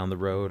next one down the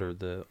road, or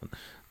the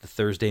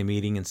Thursday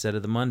meeting instead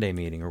of the Monday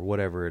meeting, or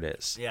whatever it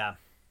is. Yeah.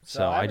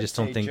 So I just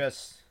don't think.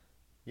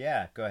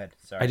 Yeah, go ahead.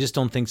 Sorry. I just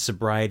don't think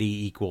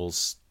sobriety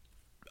equals,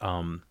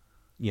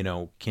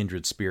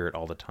 kindred spirit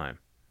all the time.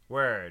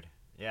 Word.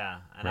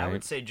 Yeah, and Right. I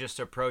would say just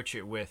approach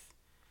it with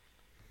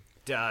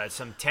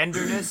some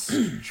tenderness.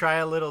 Try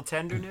a little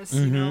tenderness.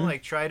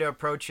 Like try to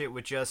approach it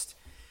with just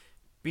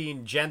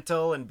being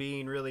gentle and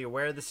being really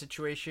aware of the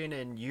situation,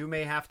 and you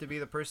may have to be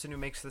the person who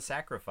makes the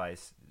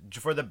sacrifice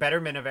for the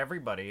betterment of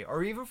everybody,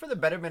 or even for the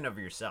betterment of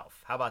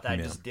yourself. How about that?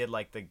 Yeah. I just did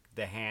like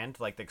the hand,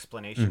 like the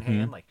explanation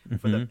hand, like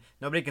for the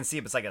nobody can see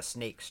it, but it's like a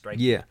snake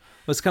striking. Yeah, well,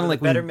 it's kind of For like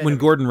the when betterment of-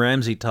 Gordon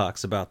Ramsay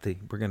talks about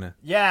we're gonna.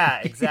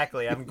 Yeah,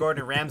 exactly. I'm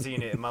Gordon Ramsay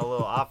in my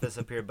little office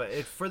up here, but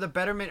it's for the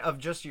betterment of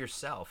just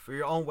yourself, for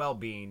your own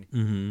well-being.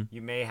 Mm-hmm.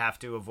 You may have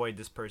to avoid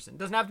this person. It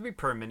doesn't have to be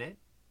permanent.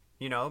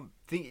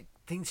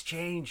 Things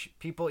change.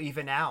 People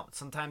even out.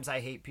 Sometimes I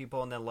hate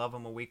people and then love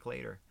them a week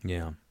later.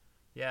 Yeah.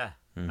 Yeah.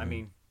 I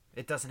mean,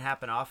 it doesn't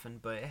happen often,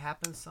 but it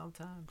happens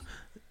sometimes.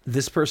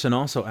 This person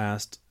also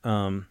asked,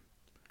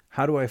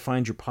 how do I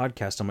find your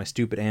podcast on my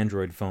stupid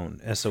Android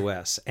phone?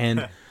 SOS.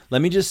 And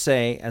let me just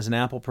say, as an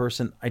Apple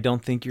person, I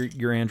don't think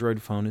your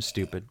Android phone is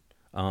stupid.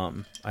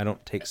 I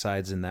don't take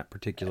sides in that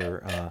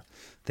particular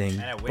thing.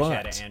 And I wish I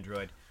had an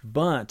Android.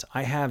 But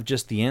I have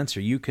just the answer.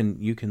 You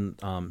can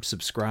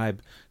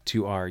subscribe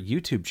to our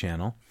YouTube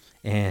channel,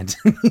 and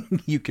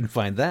you can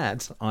find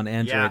that on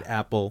Android,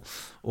 Apple,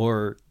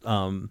 or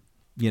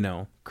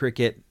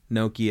Cricket,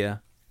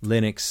 Nokia,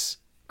 Linux.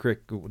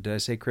 Did I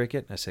say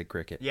Cricket? I said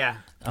Cricket. Yeah.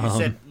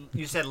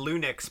 You said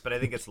Linux, but I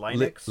think it's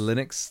Linux.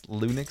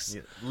 Linux.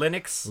 Yeah.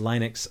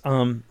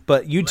 Linux.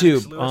 But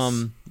YouTube,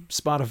 Linux,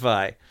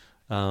 Spotify.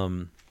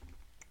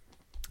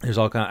 There's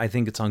all kind. I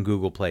think it's on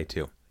Google Play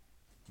too.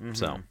 Mm-hmm.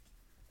 So,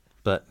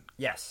 but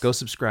yes, go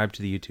subscribe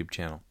to the YouTube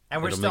channel.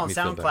 And we're It'll still on make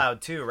me feel better.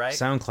 SoundCloud too, right?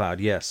 SoundCloud,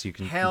 yes, you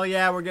can. Hell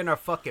yeah, we're getting our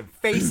fucking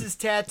faces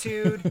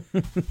tattooed.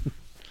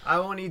 I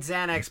won't eat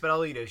Xanax, but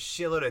I'll eat a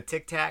shitload of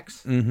Tic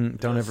Tacs. Mm-hmm.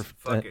 Don't ever.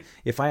 Fuck it.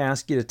 If I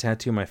ask you to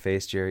tattoo my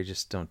face, Jerry,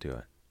 just don't do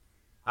it.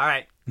 All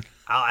right,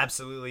 I'll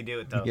absolutely do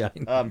it though. Yeah.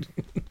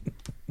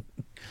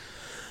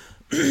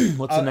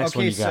 What's the next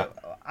one you got?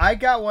 So I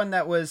got one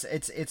that was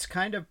it's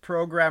kind of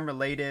program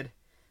related,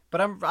 but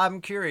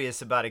I'm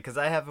curious about it because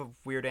I have a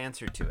weird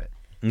answer to it.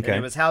 Okay. And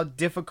it was, how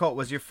difficult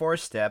was your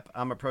 4-step?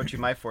 I'm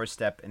approaching my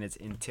 4-step, and it's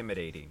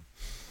intimidating.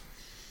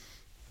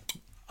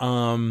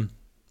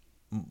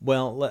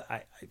 Well,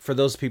 for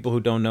those people who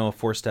don't know, a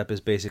 4-step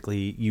is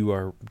basically you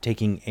are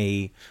taking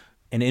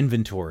an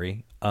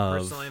inventory of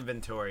Personal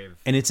inventory of.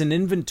 and it's an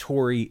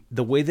inventory.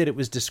 The way that it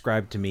was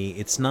described to me,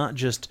 it's not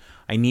just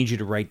I need you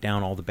to write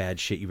down all the bad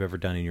shit you've ever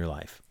done in your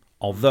life.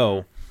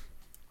 Although,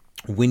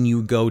 when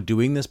you go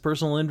doing this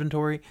personal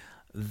inventory,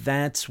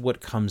 that's what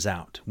comes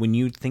out. When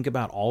you think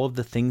about all of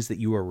the things that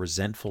you are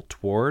resentful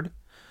toward,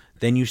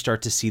 then you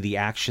start to see the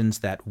actions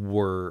that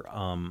were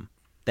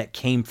that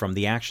came from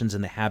the actions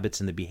and the habits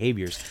and the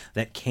behaviors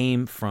that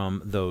came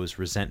from those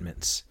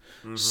resentments.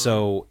 Mm-hmm.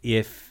 So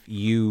if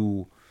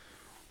you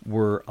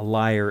were a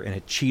liar and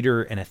a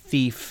cheater and a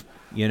thief,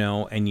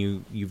 and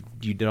you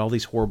did all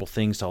these horrible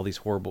things to all these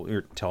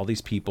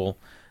people,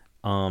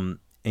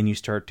 and you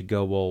start to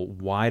go, well,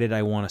 why did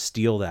I want to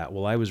steal that?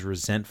 Well, I was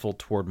resentful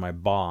toward my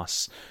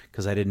boss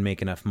because I didn't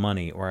make enough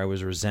money, or I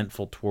was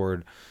resentful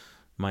toward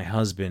my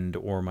husband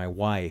or my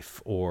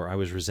wife, or I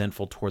was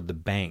resentful toward the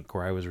bank,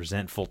 or I was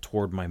resentful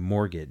toward my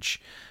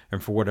mortgage,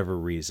 and for whatever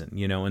reason,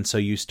 and so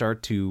you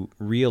start to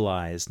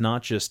realize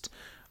not just,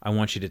 I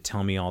want you to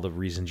tell me all the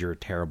reasons you're a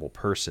terrible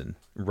person.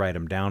 Write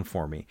them down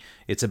for me.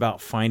 It's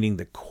about finding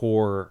the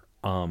core,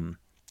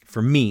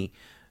 for me,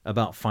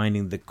 about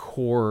finding the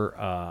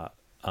core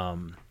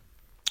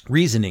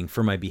reasoning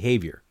for my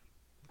behavior.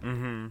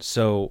 Mm-hmm.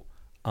 So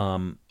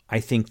I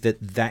think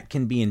that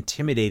can be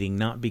intimidating,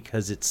 not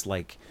because it's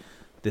like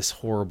this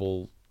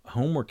horrible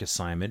homework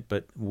assignment,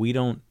 but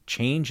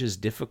change is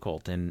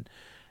difficult, and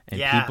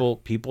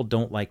people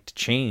don't like to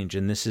change.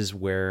 And this is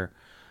where,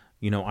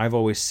 I've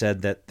always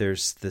said that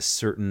there's this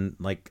certain,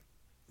 like,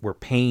 where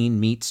pain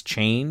meets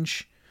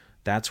change,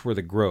 that's where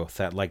the growth,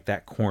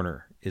 that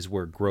corner is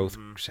where growth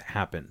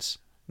happens.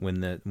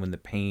 When the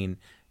pain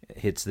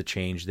hits the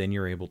change, then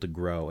you're able to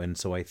grow. And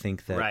so I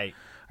think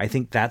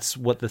that's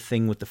what the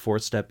thing with the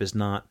fourth step is.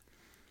 Not,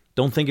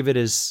 don't think of it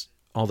as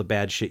all the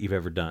bad shit you've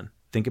ever done.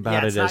 Think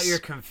about it as, it's not your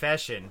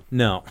confession.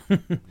 No.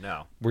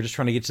 No. We're just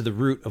trying to get to the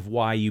root of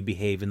why you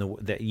behave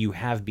that you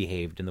have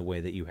behaved in the way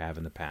that you have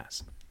in the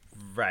past.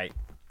 Right.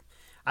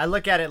 I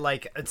look at it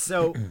like,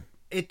 so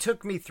it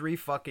took me 3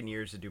 fucking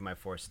years to do my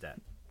 4th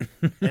step.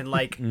 And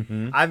like,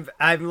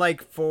 I'm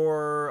like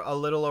for a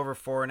little over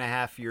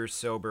 4.5 years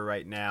sober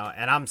right now.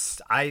 And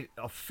I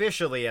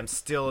officially am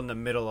still in the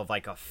middle of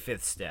like a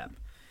 5th step.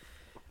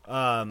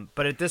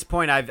 But at this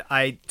point,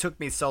 I took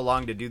me so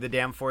long to do the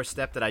damn 4th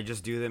step that I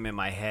just do them in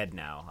my head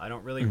now. I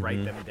don't really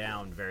write them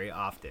down very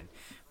often.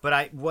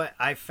 But what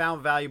I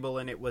found valuable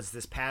in it was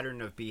this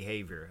pattern of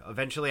behavior.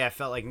 Eventually, I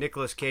felt like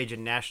Nicolas Cage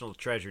in National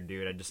Treasure,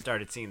 dude. I just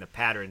started seeing the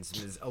patterns,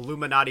 these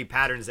Illuminati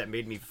patterns that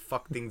made me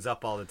fuck things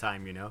up all the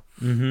time,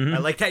 I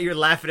like that you're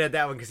laughing at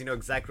that one because you know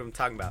exactly what I'm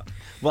talking about.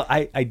 Well,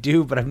 I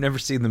do, but I've never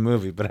seen the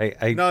movie. But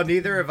I No,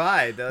 neither have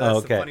I.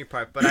 That's the funny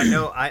part. But I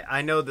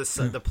know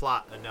the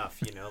plot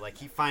enough, like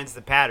he finds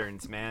the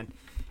patterns, man.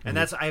 And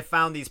I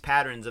found these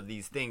patterns of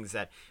these things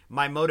that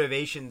my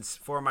motivations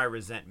for my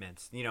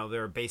resentments,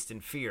 they're based in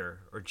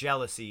fear or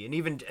jealousy. And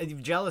even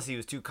jealousy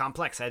was too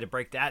complex. I had to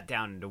break that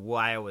down into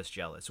why I was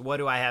jealous. What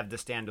do I have to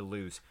stand to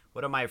lose?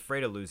 What am I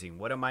afraid of losing?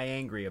 What am I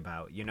angry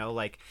about?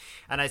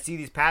 And I see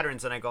these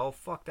patterns and I go, oh,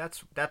 fuck,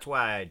 that's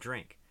why I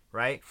drink,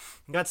 right?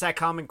 That's that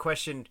common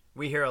question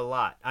we hear a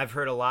lot. I've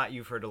heard a lot.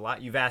 You've heard a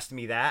lot. You've asked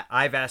me that.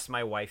 I've asked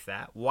my wife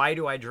that. Why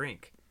do I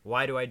drink?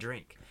 Why do I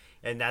drink?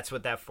 And that's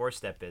what that 4th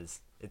step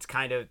is. It's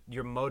kind of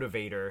your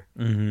motivator,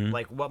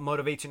 like what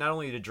motivates you not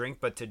only to drink,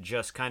 but to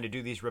just kind of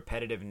do these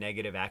repetitive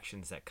negative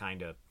actions that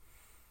kind of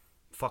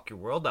fuck your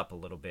world up a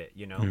little bit,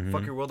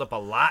 fuck your world up a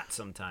lot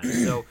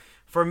sometimes. So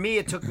for me,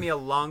 it took me a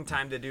long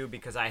time to do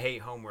because I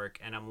hate homework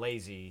and I'm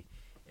lazy.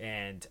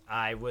 And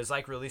I was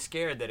like really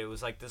scared that it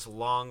was like this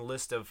long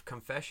list of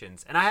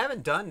confessions. And I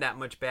haven't done that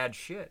much bad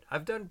shit.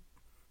 I've done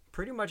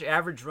pretty much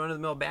average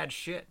run-of-the-mill bad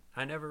shit.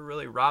 I never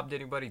really robbed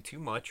anybody too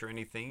much or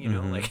anything,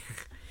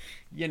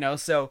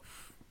 so...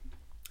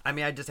 I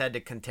mean, I just had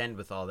to contend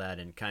with all that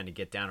and kind of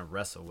get down and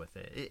wrestle with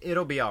it.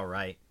 It'll be all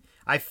right.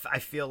 I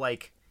feel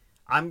like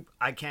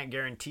I can't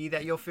guarantee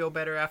that you'll feel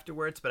better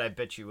afterwards, but I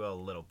bet you will a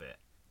little bit.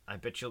 I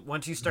bet you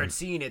once you start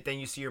seeing it, then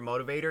you see your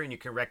motivator and you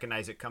can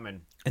recognize it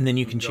coming. And then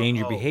you can change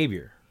your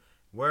behavior.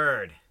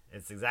 Word.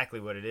 It's exactly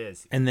what it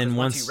is. And then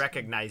once you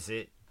recognize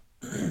it,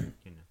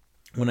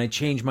 when I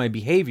changed my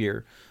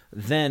behavior,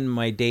 then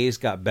my days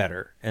got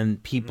better,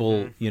 and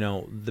people,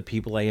 the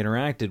people I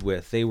interacted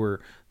with, they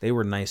were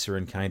nicer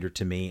and kinder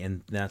to me,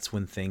 and that's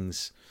when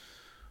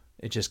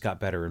it just got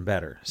better and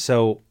better.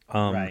 So,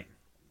 right.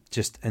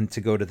 And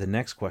to go to the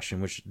next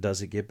question, which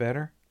does it get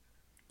better?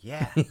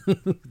 Yeah.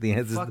 The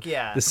answer, fuck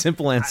yeah. The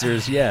simple answer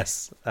is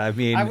yes. I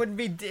mean, I wouldn't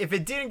be if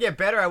it didn't get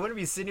better. I wouldn't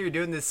be sitting here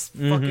doing this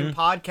fucking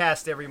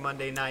podcast every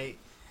Monday night,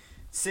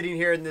 sitting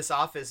here in this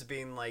office,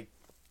 being like,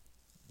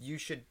 you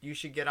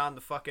should get on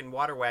the fucking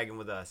water wagon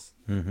with us.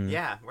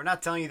 Yeah, we're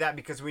not telling you that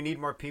because we need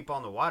more people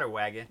on the water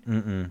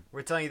wagon.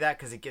 We're telling you that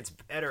because it gets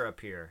better up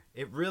here.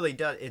 It really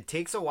does. It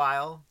takes a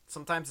while.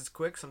 Sometimes it's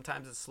quick.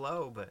 Sometimes it's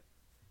slow. But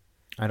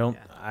I don't.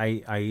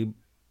 Yeah.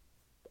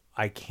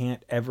 I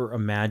can't ever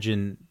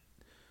imagine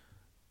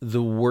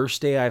the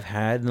worst day I've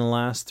had in the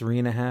last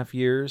 3.5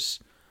 years.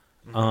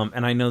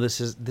 And I know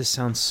this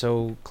sounds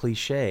so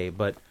cliche,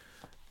 but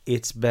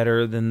it's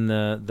better than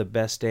the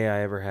best day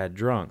I ever had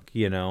drunk,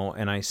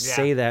 and I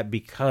say that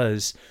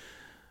because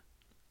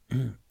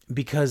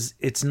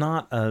it's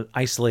not an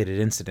isolated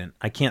incident.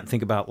 I can't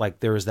think about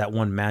like there was that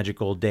one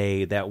magical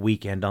day that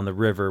weekend on the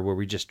river where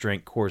we just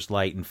drank Coors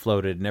Light and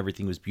floated and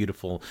everything was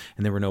beautiful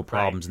and there were no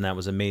problems and that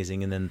was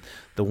amazing. And then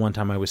the one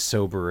time I was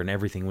sober and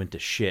everything went to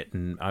shit,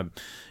 and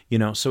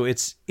so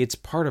it's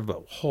part of a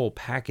whole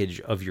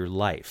package of your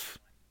life.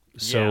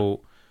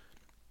 So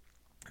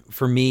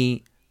for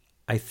me,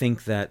 I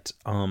think that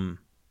I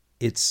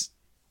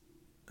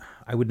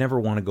would never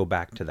want to go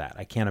back to that.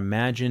 I can't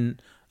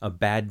imagine a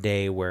bad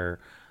day where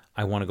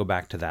I want to go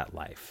back to that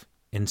life.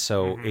 And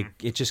so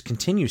it just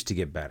continues to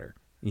get better.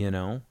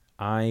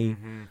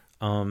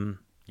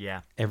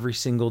 Every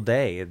single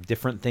day,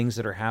 different things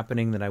that are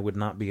happening that I would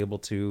not be able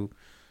to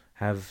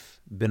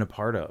have been a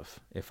part of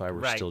if I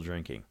were still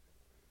drinking.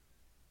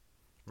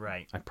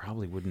 Right. I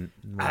probably wouldn't.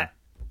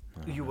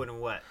 You wouldn't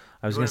what?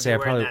 I was You going to say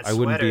wouldn't be I wearing that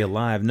wouldn't be sweater.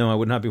 alive. No, I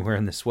would not be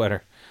wearing the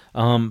sweater. It's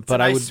a But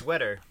nice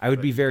sweater. I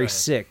would be Go very ahead.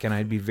 sick, and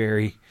I'd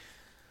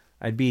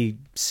be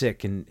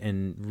sick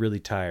and really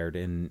tired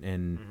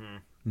and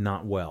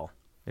not well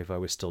if I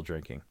was still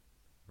drinking.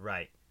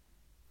 Right.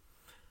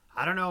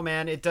 I don't know,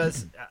 man. It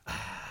does.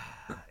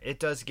 It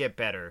does get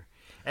better,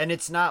 and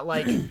it's not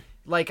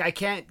like I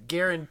can't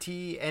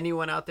guarantee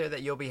anyone out there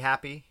that you'll be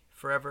happy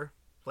forever.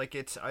 Like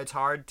it's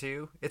hard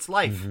to. It's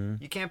life.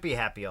 You can't be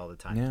happy all the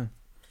time. Yeah.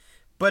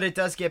 But it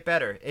does get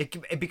better.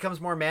 It becomes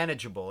more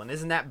manageable, and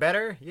isn't that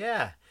better?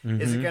 Yeah.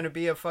 Is it going to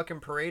be a fucking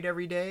parade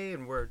every day,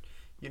 and we're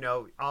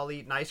all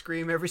eating ice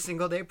cream every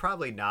single day?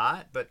 Probably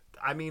not. But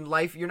I mean,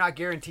 life. You're not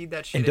guaranteed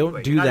that shit. And don't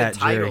anyway. do You're not that,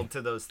 entitled Jerry.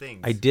 to those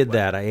things. I did What?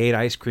 that. I ate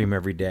ice cream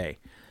every day.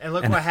 And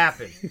look what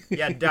happened. You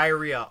had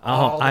diarrhea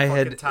all the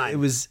fucking time. It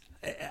was.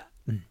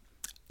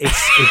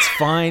 It's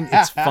fine.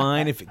 It's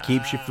fine if it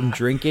keeps you from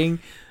drinking.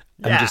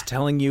 I'm Yeah. just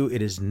telling you,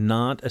 it is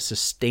not a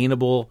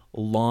sustainable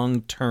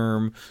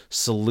long-term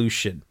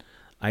solution.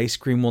 Ice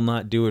cream will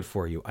not do it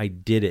for you. I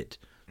did it.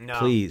 No.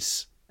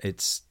 Please.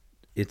 It's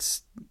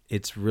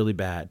really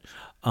bad.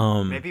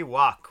 Maybe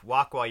walk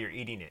while you're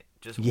eating it.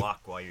 Just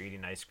walk while you're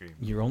eating ice cream.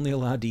 You're only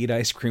allowed to eat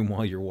ice cream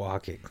while you're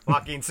walking.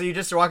 Walking, so you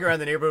just walk around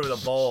the neighborhood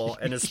with a bowl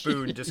and a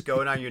spoon, just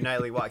going on your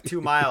nightly walk.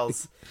 2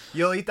 miles.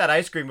 You'll eat that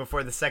ice cream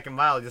before the second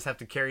mile. You just have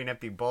to carry an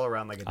empty bowl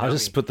around like a dummy. I'll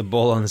just put the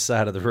bowl on the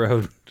side of the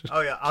road. Oh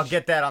yeah, I'll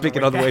get that on Pick the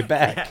it way on the way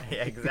back. back.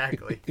 Yeah,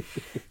 exactly.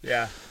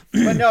 Yeah,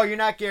 but no, you're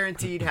not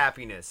guaranteed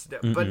happiness.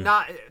 But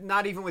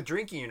not even with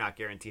drinking, you're not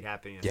guaranteed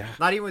happiness. Yeah.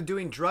 Not even with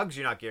doing drugs,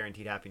 you're not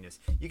guaranteed happiness.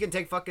 You can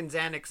take fucking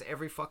Xanax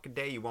every fucking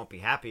day, you won't be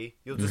happy.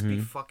 You'll just be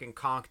fucking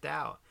conked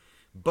out.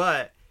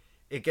 But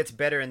it gets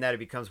better in that it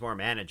becomes more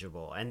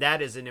manageable, and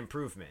that is an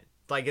improvement.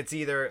 Like it's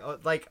either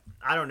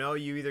I don't know,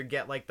 you either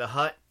get like the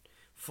hut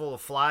full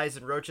of flies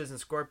and roaches and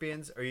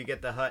scorpions, or you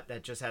get the hut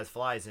that just has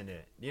flies in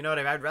it. You know what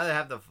I mean? I'd rather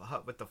have the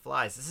hut with the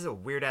flies. This is a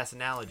weird ass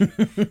analogy,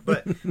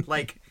 but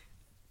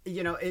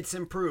it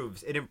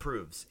improves. It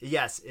improves.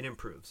 Yes, it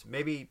improves.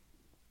 Maybe,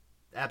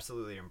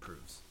 absolutely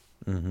improves.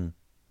 It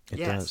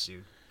yes, does.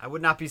 dude. I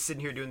would not be sitting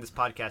here doing this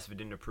podcast if it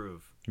didn't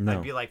improve. No.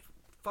 I'd be like,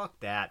 fuck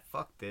that,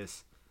 fuck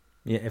this.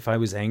 Yeah, if I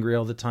was angry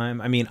all the time.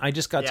 I mean, I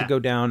just got to Yeah. go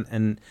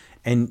down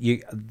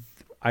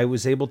I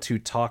was able to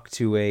talk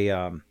to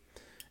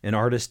an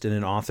artist and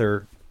an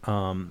author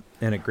and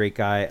a great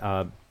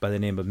guy by the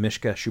name of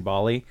Mishka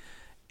Shubali,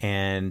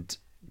 and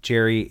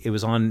Jerry. It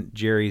was on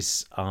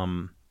Jerry's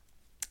on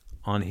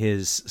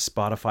his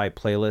Spotify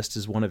playlist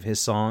is one of his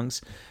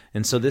songs,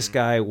 and so this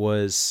guy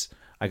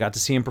I got to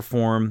see him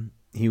perform.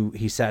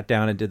 He sat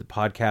down and did the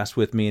podcast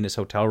with me in his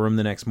hotel room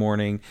the next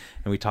morning,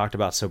 and we talked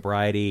about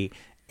sobriety.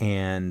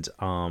 And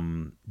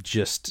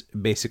just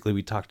basically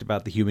we talked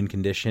about the human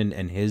condition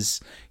and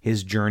his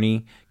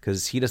journey,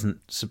 because he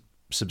doesn't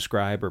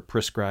subscribe or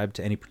prescribe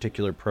to any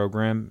particular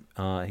program.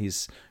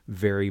 He's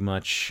very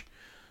much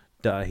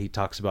he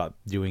talks about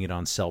doing it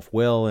on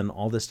self-will and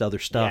all this other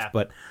stuff. Yeah.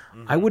 But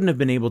I wouldn't have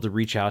been able to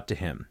reach out to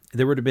him.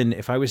 There would have been,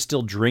 if I was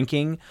still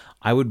drinking,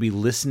 I would be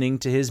listening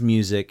to his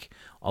music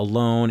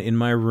alone in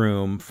my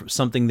room,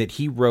 something that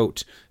he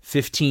wrote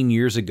 15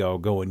 years ago,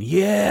 going,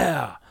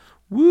 yeah,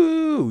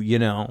 woo,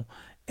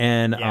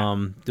 and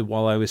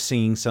while I was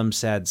singing some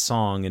sad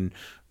song and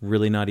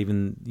really not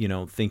even,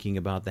 thinking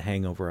about the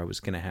hangover I was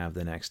going to have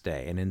the next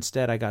day. And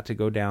instead I got to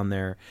go down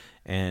there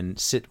and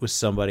sit with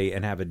somebody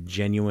and have a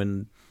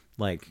genuine,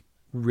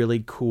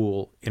 really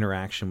cool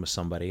interaction with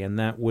somebody. And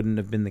that wouldn't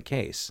have been the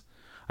case.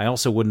 I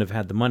also wouldn't have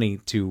had the money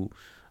to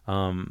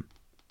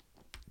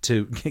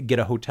get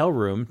a hotel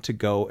room to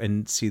go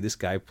and see this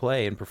guy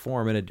play and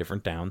perform in a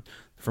different town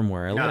from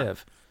where I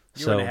live.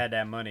 You wouldn't have had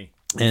that money.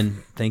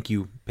 And thank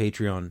you,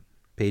 Patreon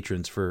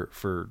patrons,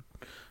 for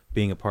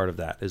being a part of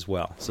that as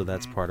well. So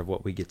that's part of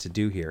what we get to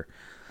do here.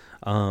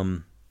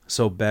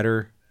 So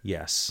better,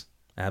 yes,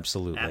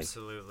 absolutely.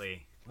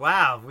 Absolutely.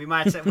 Wow, we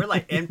might say we're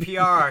like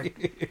NPR.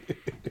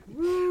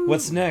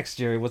 What's next,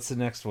 Jerry? What's the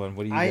next one?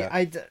 What do you got?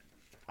 I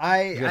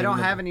don't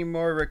another- have any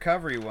more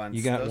recovery ones.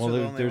 You got Those are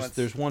the only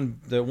there's ones.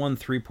 the one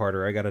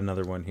 3-parter. I got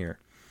another one here.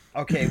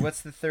 Okay,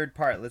 what's the third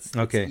part? Let's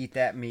eat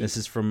that meat. This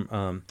is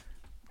from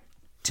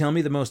tell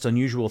me the most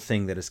unusual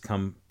thing that has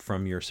come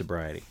from your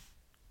sobriety.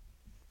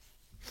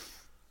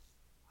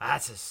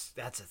 That's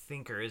a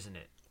thinker, isn't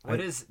it?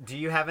 Do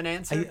you have an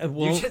answer?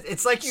 well,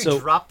 it's like you so-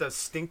 dropped a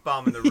stink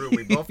bomb in the room.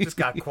 We both just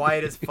got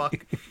quiet as fuck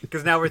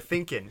because now we're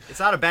thinking. It's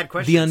not a bad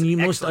question. The It's an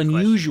most excellent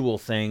question. unusual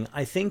thing,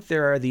 I think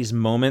there are these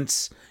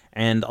moments,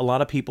 and a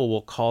lot of people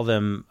will call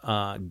them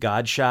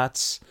God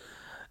shots.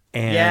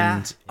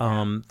 And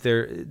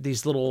there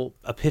these little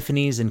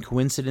epiphanies and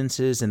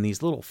coincidences and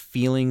these little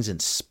feelings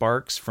and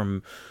sparks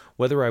from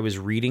whether I was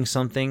reading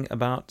something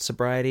about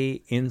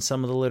sobriety in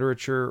some of the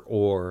literature,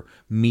 or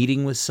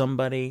meeting with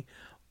somebody,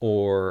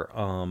 or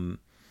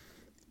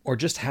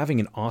just having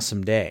an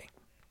awesome day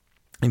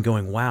and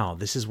going, wow,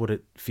 this is what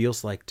it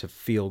feels like to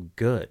feel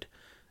good,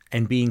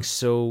 and being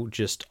so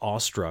just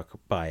awestruck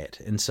by it.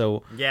 And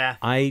so Yeah.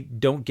 I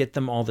don't get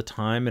them all the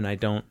time, and they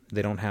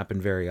don't happen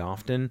very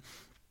often.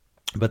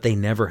 but they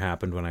never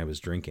happened when I was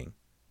drinking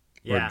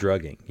or Yeah.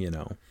 drugging, you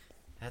know.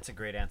 That's a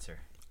great answer.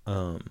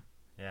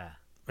 Yeah.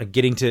 Like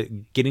getting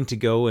to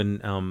go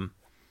and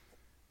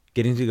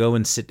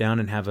sit down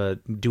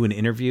and do an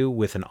interview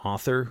with an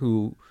author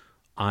who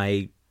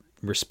I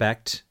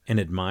respect and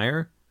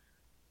admire.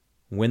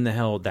 When the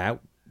hell that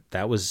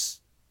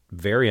was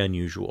very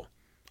unusual.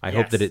 I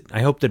hope that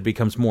it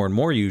becomes more and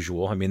more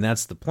usual. I mean,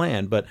 that's the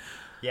plan, but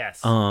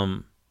Yes.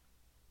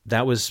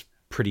 that was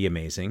pretty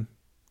amazing.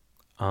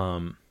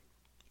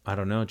 I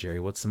don't know, Jerry,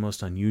 what's the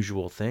most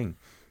unusual thing?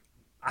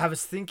 I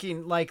was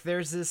thinking, like,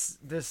 there's this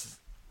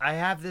I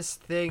have this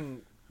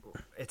thing,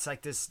 it's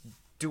like this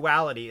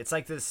duality. It's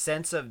like this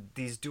sense of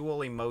these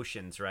dual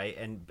emotions, right?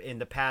 And in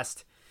the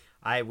past,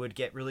 I would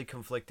get really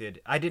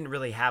conflicted. I didn't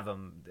really have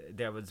them.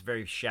 That was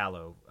very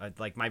shallow.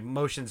 Like, my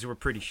emotions were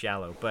pretty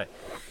shallow. But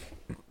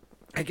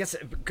I guess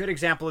a good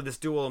example of this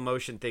dual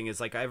emotion thing is,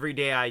 like, every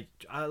day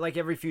like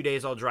every few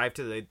days I'll drive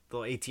to the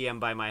little ATM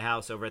by my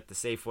house over at the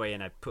Safeway,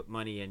 and I put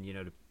money in,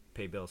 to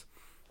pay bills.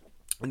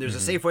 And there's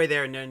a Safeway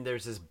there, and then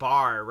there's this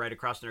bar right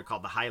across from there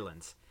called the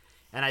Highlands.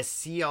 And I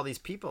see all these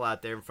people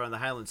out there in front of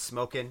the Highlands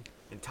smoking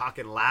and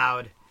talking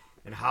loud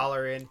and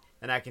hollering,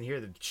 and I can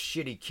hear the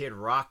shitty Kid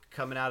Rock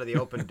coming out of the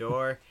open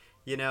door,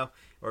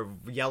 or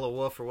Yellow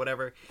Wolf or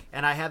whatever.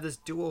 And I have this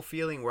dual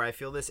feeling where I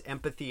feel this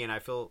empathy and I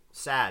feel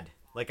sad.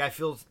 Like, I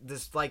feel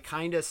this, like,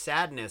 kind of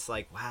sadness,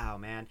 like, wow,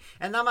 man.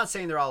 And I'm not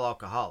saying they're all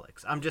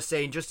alcoholics. I'm just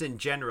saying, just in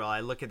general,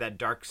 I look at that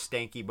dark,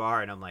 stanky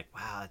bar and I'm like,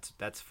 wow,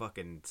 that's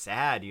fucking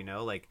sad,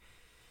 Like,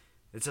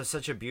 it's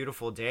such a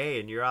beautiful day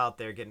and you're out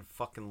there getting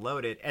fucking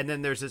loaded. And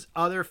then there's this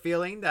other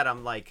feeling that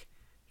I'm like,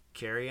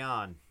 carry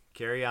on,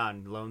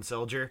 lone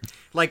soldier.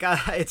 Like,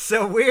 it's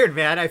so weird,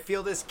 man. I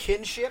feel this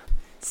kinship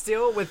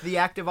still with the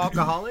active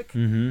alcoholic.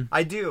 Mm-hmm.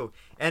 I do.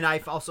 And I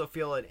also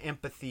feel an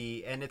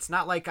empathy. And it's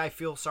not like I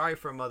feel sorry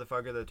for a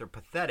motherfucker that they're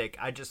pathetic.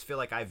 I just feel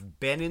like I've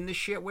been in the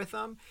shit with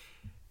them.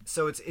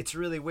 So it's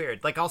really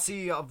weird. Like, I'll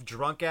see a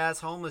drunk ass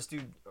homeless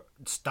dude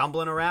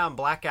stumbling around,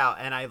 blackout,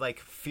 and I, like,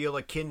 feel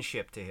a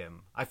kinship to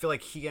him. I feel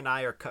like he and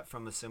I are cut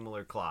from a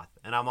similar cloth.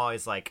 And I'm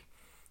always like,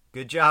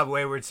 good job,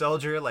 wayward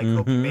soldier. Like,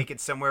 hope you make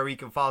it somewhere where you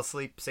can fall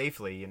asleep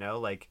safely,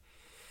 Like,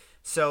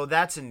 so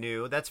that's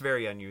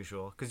very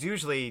unusual. Because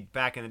usually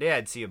back in the day,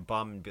 I'd see a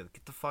bum and be like,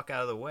 get the fuck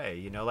out of the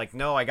way, Like,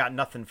 no, I got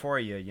nothing for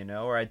you,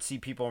 Or I'd see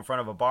people in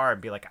front of a bar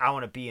and be like, I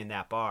want to be in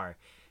that bar.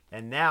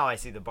 And now I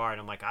see the bar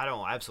and I'm like, I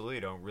absolutely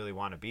don't really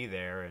want to be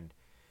there.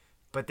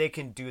 But they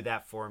can do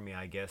that for me,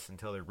 I guess,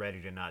 until they're ready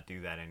to not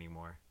do that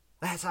anymore.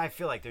 That's how I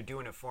feel like they're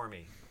doing it for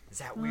me. Is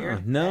that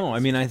weird? No, I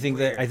mean, I think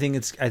weird. I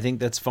think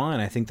that's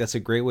fine. I think that's a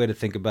great way to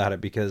think about it,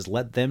 because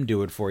let them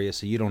do it for you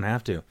so you don't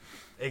have to.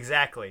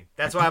 Exactly.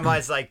 That's why I'm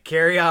always like,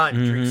 carry on,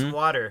 drink some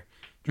water.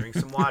 Drink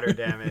some water,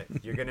 damn it.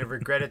 You're going to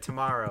regret it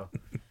tomorrow.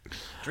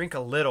 Drink a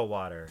little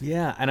water.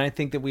 Yeah, and I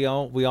think that we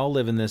all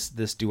live in this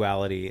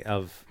duality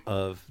of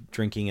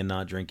drinking and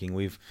not drinking.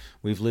 We've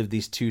lived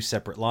these two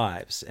separate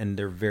lives, and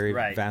they're very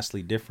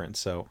vastly different.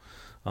 So,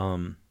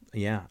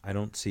 yeah, I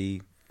don't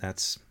see I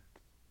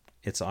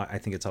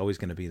think it's always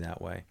going to be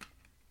that way.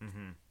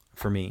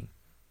 For me.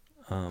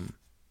 How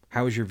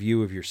has your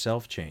view of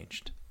yourself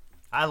changed?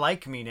 I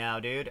like me now,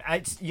 dude.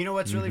 You know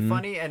what's really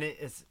funny, and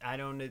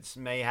it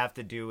may have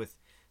to do with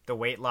the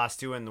weight loss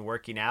too and the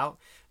working out.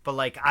 But,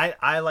 like,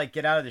 I like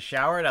get out of the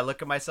shower and I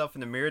look at myself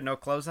in the mirror, no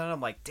clothes on. I'm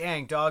like,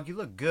 dang, dog, you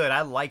look good.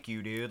 I like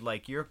you, dude.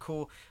 Like, you're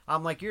cool.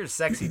 I'm like, you're a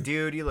sexy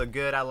dude. You look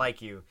good. I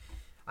like you.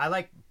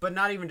 But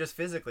not even just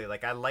physically.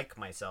 Like, I like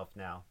myself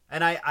now.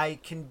 And I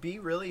can be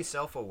really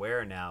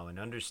self-aware now and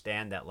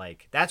understand that,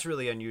 like, that's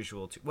really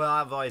unusual too. Well,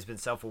 I've always been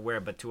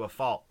self-aware, but to a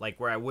fault, like,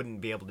 where I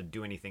wouldn't be able to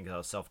do anything because I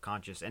was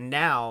self-conscious. And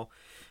now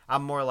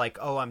I'm more like,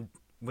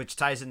 which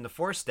ties in the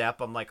fourth step.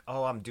 I'm like,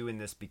 I'm doing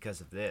this because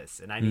of this,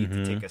 and I need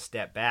to take a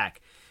step back.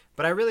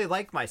 But I really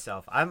like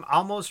myself. I'm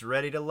almost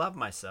ready to love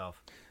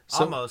myself.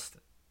 Almost.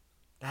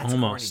 That's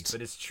corny,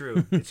 but it's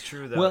true. It's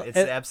true, though. Well, it's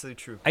absolutely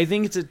true. I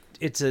think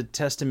it's a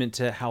testament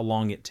to how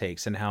long it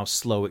takes and how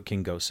slow it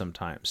can go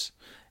sometimes.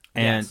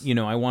 And, yes.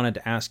 I wanted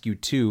to ask you,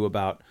 too,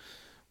 about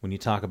when you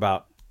talk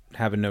about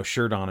having no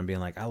shirt on and being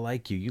like, I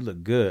like you. You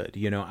look good.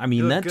 I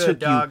mean,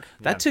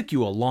 that took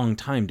you a long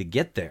time to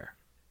get there.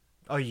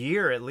 A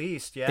year at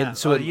least, yeah. And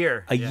so a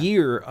year. A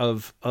year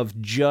of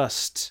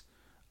just...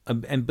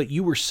 but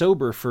you were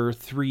sober for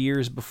 3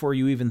 years before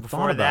you even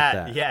thought about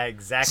that. Yeah,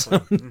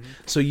 exactly.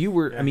 So you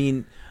were, I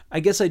mean, I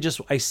guess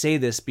I say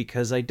this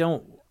because I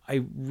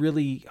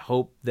really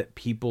hope that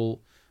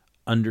people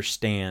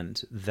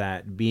understand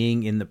that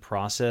being in the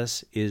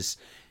process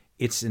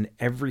it's an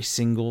every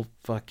single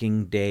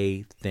fucking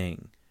day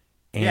thing.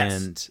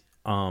 And,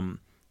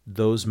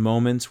 those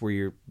moments where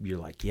you're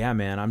like, yeah,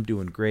 man, I'm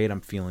doing great. I'm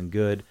feeling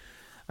good.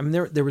 I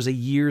mean, there was a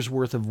year's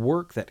worth of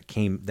work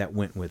that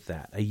went with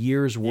that. A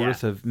year's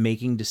worth of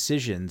making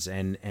decisions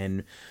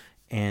and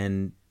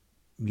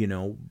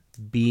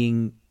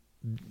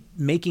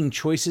making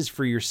choices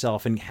for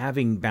yourself and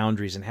having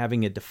boundaries and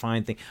having a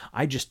defined thing.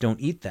 I just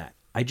don't eat that.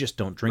 I just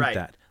don't drink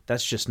that.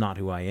 That's just not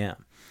who I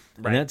am.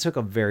 Right. And that took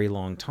a very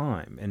long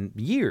time and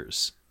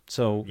years.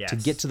 So to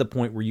get to the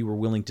point where you were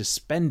willing to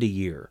spend a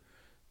year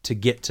to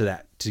get to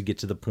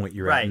the point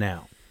you're at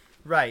now.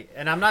 Right.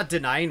 And I'm not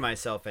denying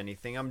myself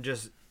anything. I'm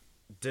just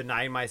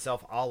denying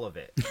myself all of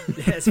it.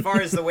 As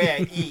far as the way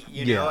I eat,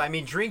 you know. I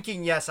mean,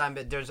 drinking, yes,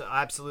 there's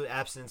absolute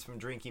abstinence from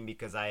drinking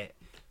because I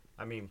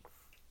mean,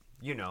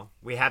 you know,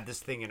 we have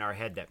this thing in our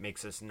head that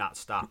makes us not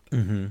stop.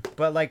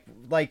 But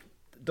like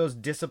those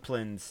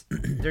disciplines,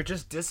 they're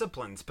just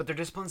disciplines, but they're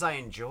disciplines I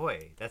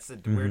enjoy. That's the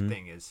weird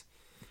thing is,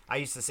 I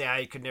used to say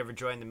I could never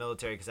join the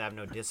military because I have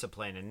no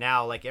discipline. And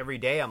now, like, every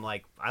day I'm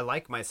like, I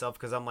like myself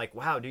because I'm like,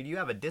 wow, dude, you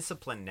have a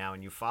discipline now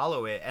and you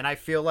follow it. And I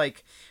feel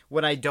like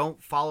when I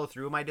don't follow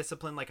through my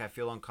discipline, like, I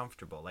feel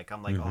uncomfortable. Like,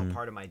 I'm like, oh,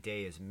 part of my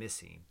day is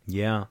missing.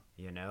 Yeah.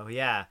 You know?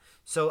 Yeah.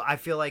 So I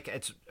feel like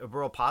it's a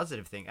real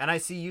positive thing. And I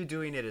see you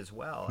doing it as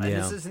well. And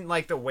this isn't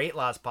like the weight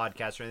loss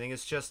podcast or anything.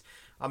 It's just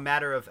a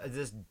matter of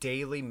this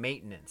daily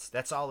maintenance.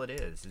 That's all it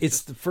is. It's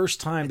just the first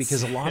time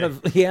because a lot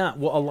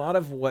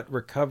of what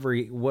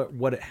recovery,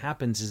 what it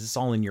happens is it's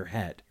all in your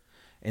head.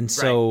 And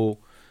so,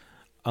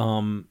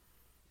 I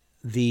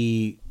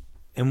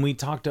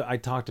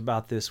talked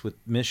about this with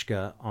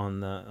Mishka on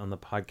the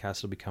podcast.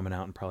 It'll be coming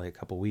out in probably a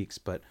couple weeks,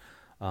 but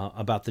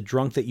about the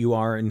drunk that you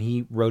are. And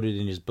he wrote it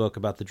in his book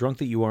about the drunk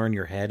that you are in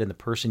your head and the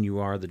person you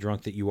are, the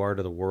drunk that you are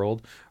to the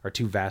world are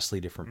two vastly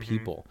different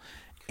people.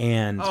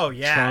 And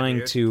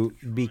trying to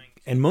be,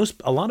 and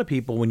a lot of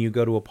people, when you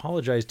go to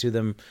apologize to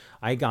them,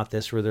 I got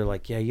this where they're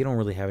like, yeah, you don't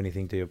really have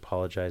anything to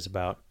apologize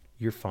about.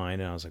 You're fine.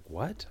 And I was like,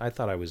 what? I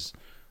thought I was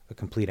a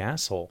complete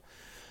asshole.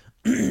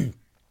 And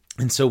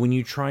so when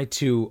you try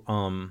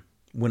to,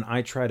 when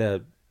I try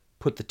to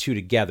put the two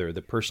together,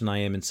 the person I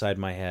am inside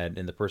my head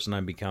and the person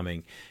I'm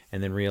becoming,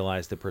 and then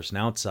realize the person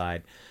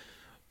outside,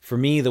 for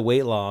me, the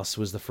weight loss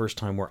was the first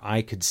time where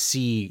I could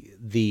see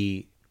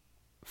the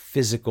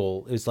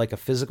physical, it's like a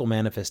physical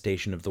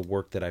manifestation of the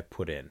work that I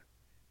put in.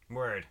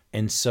 Word.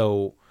 And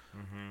so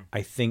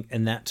I think,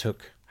 and that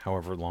took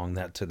however long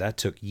that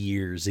took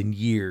years and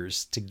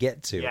years to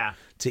get to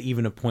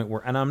even a point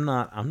where, and I'm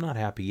not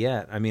happy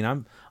yet. I mean,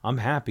 I'm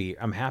happy.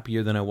 I'm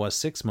happier than I was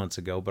 6 months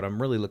ago, but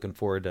I'm really looking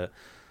forward to,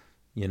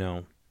 you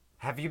know.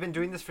 Have you been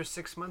doing this for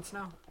 6 months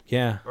now?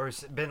 Yeah. Or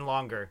has it been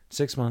longer?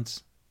 6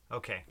 months.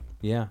 Okay.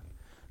 Yeah.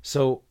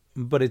 So,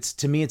 but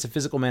to me, it's a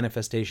physical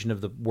manifestation of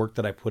the work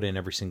that I put in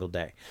every single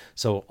day.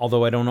 So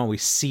although I don't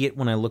always see it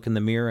when I look in the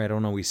mirror, I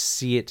don't always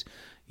see it,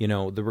 you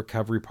know, the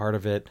recovery part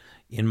of it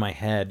in my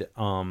head.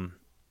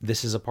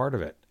 This is a part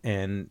of it.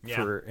 And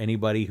for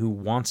anybody who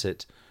wants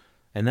it,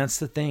 and that's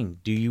the thing.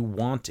 Do you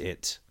want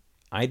it?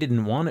 I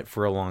didn't want it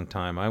for a long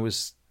time. I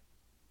was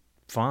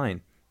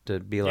fine to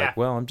be like,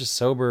 well, I'm just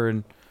sober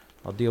and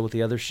I'll deal with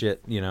the other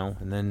shit, you know,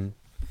 and then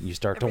you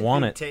start to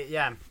want it.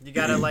 You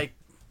gotta like,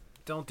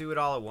 don't do it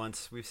all at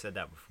once. We've said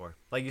that before.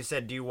 Like you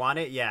said, do you want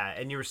it? Yeah.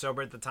 And you were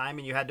sober at the time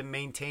and you had to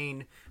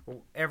maintain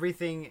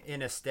everything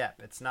in a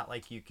step. It's not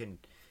like you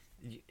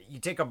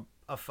take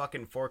a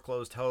fucking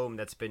foreclosed home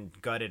that's been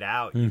gutted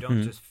out. You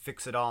don't just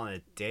fix it all in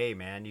a day,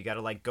 man. You got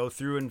to like go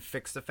through and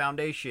fix the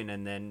foundation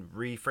and then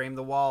reframe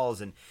the walls.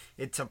 And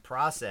it's a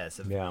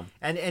process.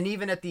 And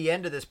even at the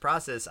end of this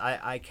process,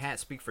 I can't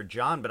speak for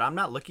John, but I'm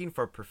not looking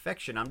for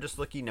perfection. I'm just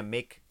looking to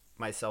make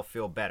myself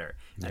feel better.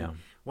 And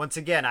once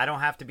again, I don't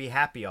have to be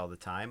happy all the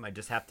time. I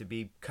just have to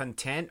be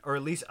content, or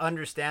at least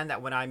understand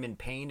that when I'm in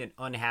pain and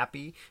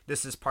unhappy,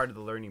 this is part of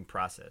the learning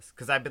process.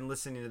 Because I've been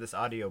listening to this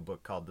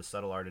audiobook called The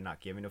Subtle Art of Not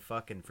Giving a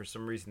Fuck, and for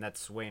some reason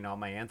that's swaying all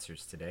my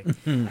answers today.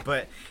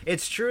 But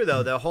it's true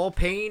though, the whole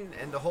pain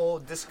and the whole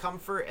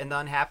discomfort and the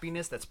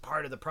unhappiness, that's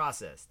part of the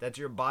process. That's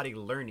your body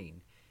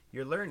learning.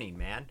 You're learning,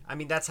 man. I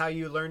mean, that's how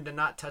you learn to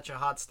not touch a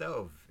hot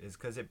stove, is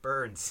because it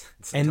burns.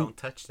 So and don't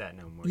touch that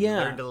no more. You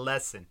learned a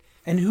lesson.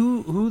 And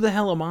who the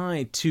hell am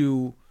I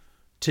to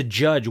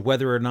judge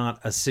whether or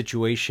not a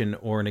situation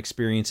or an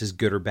experience is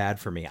good or bad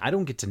for me? I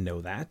don't get to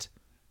know that.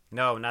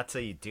 No, not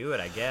till you do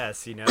it, I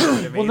guess. You know what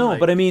I mean? Well, no,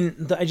 but I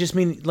mean, I just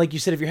mean, like you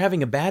said, if you're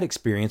having a bad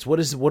experience,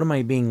 what am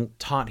I being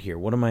taught here?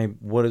 What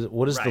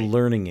is the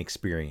learning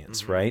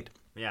experience, right?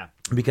 Yeah.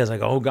 Because I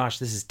go, oh gosh,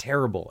 this is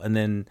terrible, and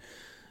then.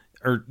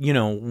 Or, you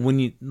know, when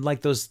you,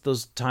 like those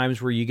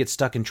times where you get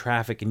stuck in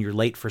traffic and you're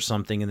late for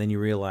something and then you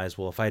realize,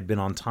 well, if I'd been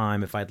on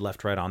time, if I'd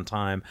left right on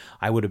time,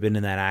 I would have been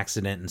in that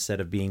accident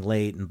instead of being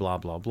late and blah,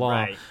 blah,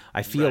 blah. Right.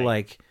 I feel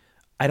like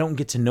I don't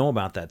get to know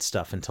about that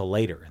stuff until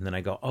later. And then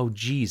I go, oh,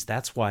 geez,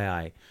 that's why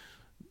I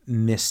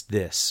missed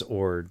this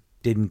or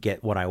didn't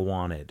get what I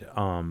wanted.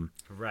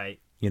 Right.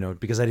 You know,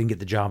 because I didn't get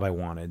the job I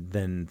wanted,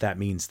 then that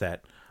means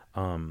that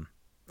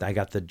I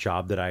got the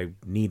job that I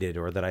needed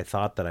or that I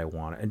thought that I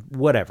wanted, and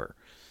whatever.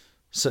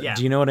 So,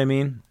 do you know what I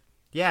mean?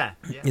 Yeah.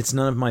 It's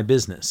none of my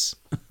business.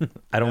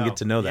 I don't get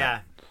to know that. Yeah.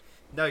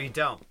 No, you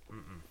don't.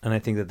 And I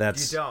think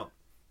that's... You don't.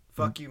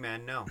 Fuck you,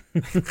 man. No.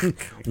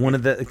 One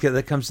of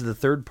that comes to the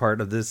third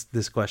part of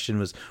this question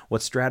was,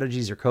 what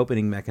strategies or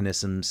coping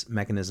mechanisms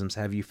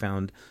have you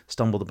found,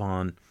 stumbled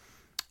upon,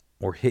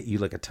 or hit you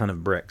like a ton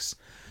of bricks?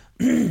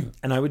 And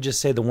I would just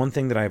say the one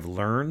thing that I've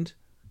learned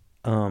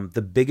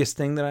The biggest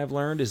thing that I've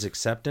learned is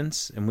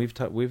acceptance, and we've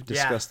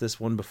discussed this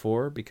one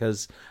before,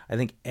 because I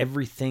think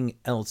everything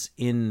else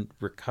in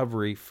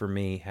recovery for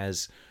me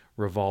has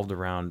revolved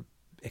around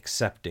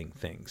accepting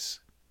things.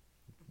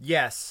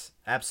 Yes,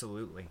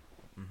 absolutely.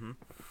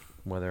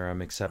 Whether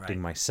I'm accepting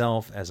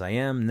myself as I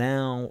am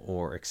now,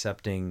 or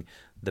accepting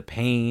the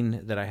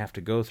pain that I have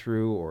to go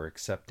through, or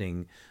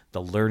accepting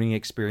the learning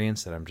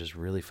experience that I'm just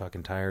really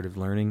fucking tired of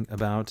learning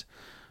about.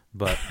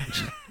 But,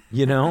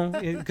 you know,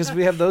 because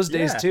we have those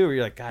days too where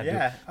you're like, God,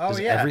 does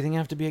everything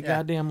have to be a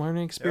goddamn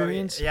learning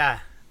experience? Yeah.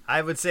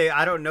 I would say,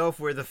 I don't know if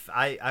we're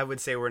I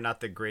would say we're not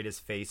the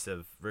greatest face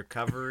of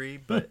recovery,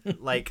 but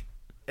like,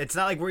 it's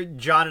not like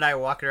John and I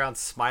walking around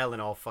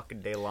smiling all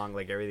fucking day long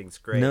like everything's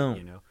great,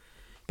 you know?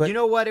 But you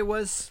know what it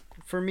was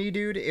for me,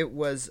 dude? It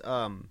was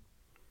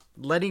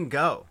letting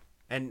go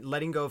and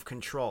letting go of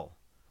control.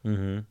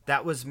 Mm-hmm.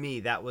 That was me.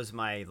 That was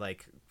my,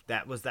 like,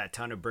 that was that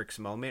ton of bricks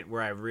moment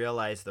where I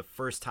realized the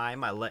first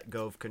time I let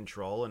go of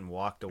control and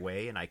walked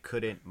away, and I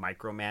couldn't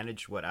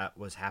micromanage what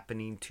was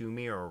happening to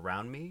me or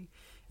around me,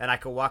 and I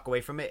could walk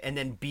away from it and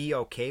then be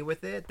okay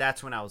with it.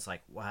 That's when I was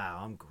like,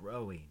 wow, I'm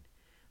growing.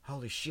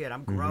 Holy shit,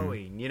 I'm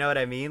growing. You know what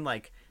I mean?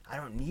 Like, I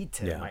don't need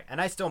to.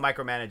 And I still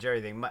micromanage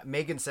everything.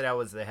 Megan said I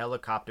was the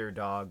helicopter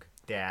dog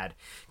dad,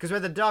 because we're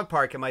at the dog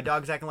park and my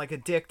dog's acting like a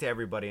dick to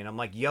everybody, and I'm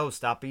like, yo,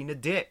 stop being a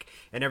dick.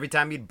 And every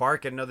time he'd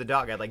bark at another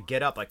dog, I'd like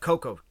get up, like,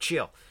 Coco,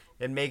 chill.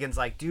 And Megan's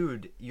like,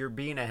 dude, you're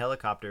being a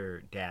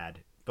helicopter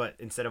dad, but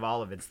instead of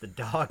Olive, it's the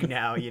dog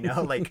now, you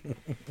know? Like,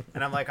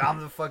 and I'm like,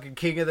 I'm the fucking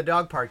king of the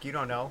dog park. You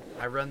don't know.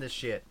 I run this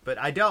shit. But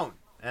I don't,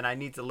 and I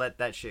need to let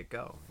that shit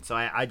go. So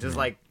I just,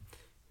 like,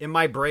 in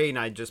my brain,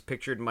 I just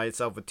pictured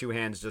myself with two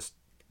hands just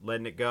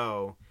letting it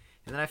go,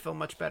 and then I felt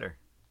much better.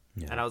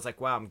 Yeah. And I was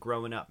like, wow, I'm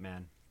growing up,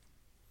 man.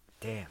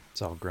 Damn.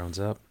 It's all grown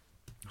up.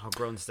 All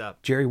grown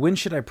up. Jerry, when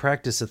should I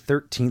practice a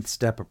 13th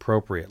step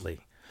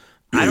appropriately?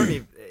 I don't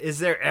even. Is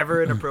there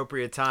ever an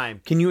appropriate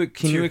time? Can you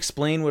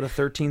explain what a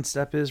 13th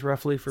step is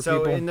roughly for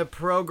people? So in the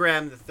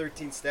program, the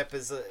 13th step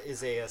is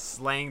a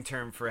slang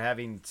term for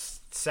having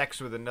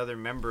sex with another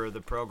member of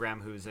the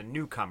program who's a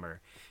newcomer.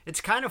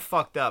 It's kind of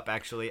fucked up,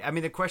 actually. I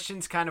mean, the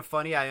question's kind of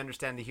funny. I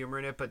understand the humor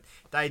in it, but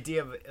the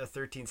idea of a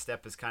 13th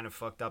step is kind of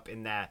fucked up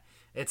in that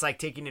it's like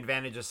taking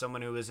advantage of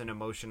someone who isn't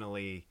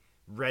emotionally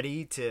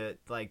ready to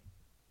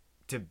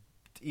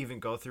even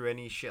go through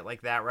any shit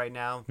like that right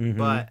now. Mm-hmm.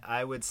 But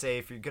I would say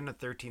if you're gonna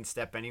 13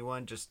 step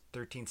anyone, just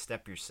 13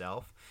 step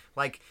yourself.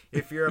 Like,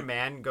 if you're a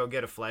man, go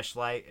get a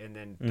fleshlight and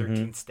then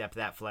 13 step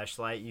that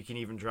fleshlight. You can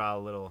even draw a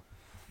little,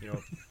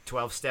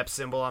 12 step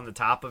symbol on the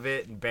top of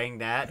it and bang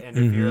that. And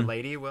if you're a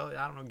lady, well,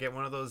 I don't know, get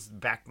one of those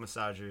back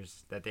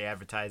massagers that they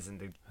advertise in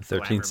the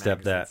 13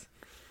 step that.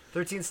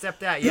 13 step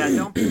that. Yeah,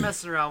 don't be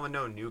messing around with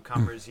no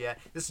newcomers yet.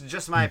 This is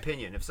just my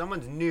opinion. If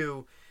someone's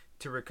new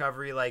to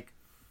recovery, like,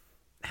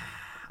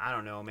 I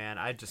don't know, man.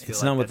 I just feel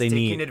it's like not what that's they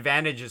taking need.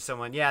 advantage of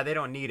someone. Yeah, they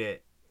don't need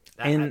it.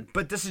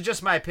 But this is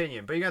just my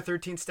opinion. But you're gonna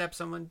 13 step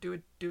someone, do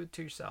it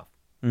to yourself.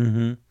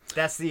 Mm-hmm.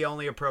 That's the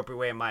only appropriate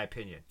way, in my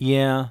opinion.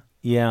 Yeah.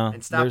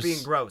 And stop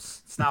being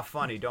gross. It's not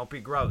funny. Don't be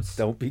gross.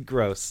 Don't be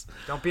gross.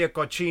 Don't be a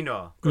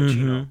cochino.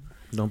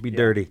 Don't be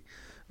dirty.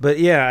 But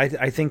yeah,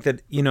 I think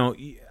that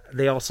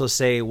they also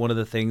say one of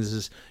the things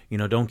is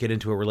don't get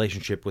into a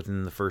relationship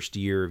within the first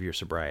year of your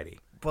sobriety.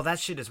 Well, that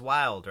shit is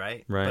wild,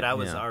 right? Right. But I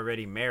was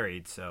already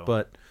married, so.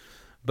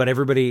 But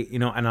everybody,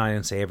 and I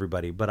didn't say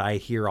everybody, but I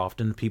hear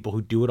often people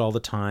who do it all the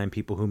time,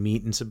 people who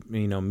meet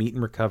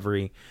in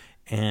recovery,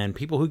 and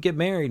people who get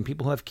married, and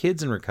people who have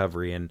kids in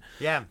recovery, and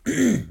yeah.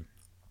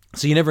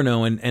 So you never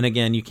know, and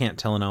again, you can't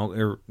tell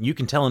you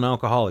can tell an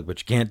alcoholic,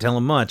 but you can't tell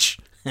him much.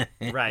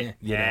 Right.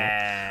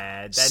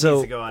 Yeah. That needs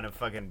to go on a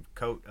fucking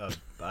coat of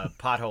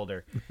pot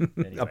holder.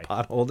 Anyway. A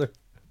pot holder.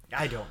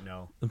 I don't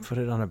know. And put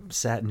it on a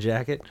satin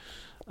jacket.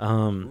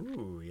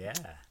 Ooh, yeah.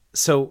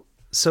 So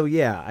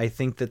yeah, I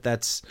think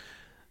that's.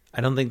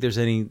 I don't think there's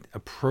any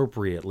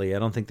appropriately. I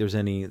don't think there's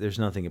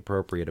nothing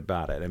appropriate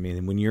about it. I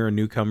mean, when you're a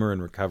newcomer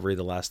in recovery,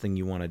 the last thing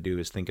you want to do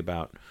is think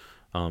about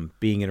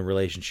being in a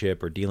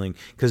relationship or dealing,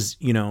 because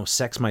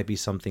sex might be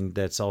something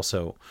that's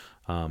also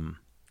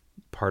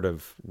part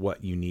of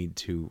what you need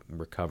to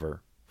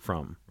recover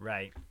from.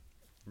 Right.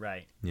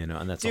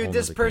 And that's dude.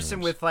 This person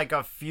with like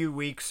a few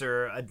weeks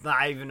or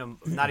not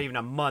even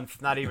a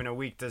month, not even a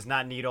week, does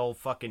not need old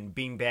fucking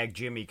beanbag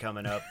Jimmy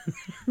coming up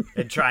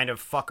and trying to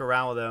fuck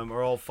around with him,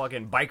 or old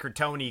fucking biker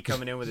Tony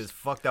coming in with his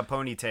fucked up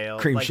ponytail.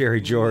 Cream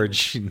Cherry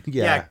George.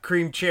 Yeah,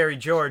 Cream Cherry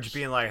George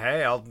being like,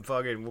 hey,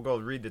 we'll go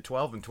read the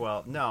 12 and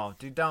 12. No,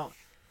 dude, don't.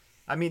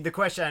 I mean, the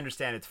question, I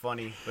understand it's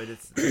funny, but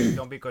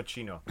don't be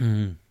cochino.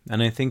 Mm-hmm.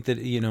 And I think that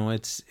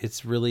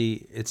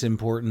it's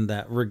important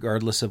that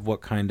regardless of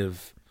what kind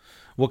of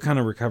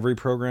recovery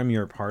program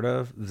you're a part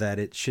of, that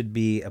it should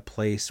be a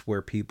place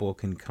where people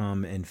can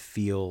come and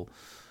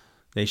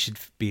they should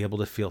be able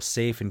to feel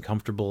safe and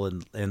comfortable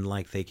and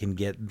like they can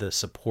get the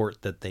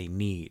support that they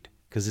need.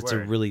 because it's a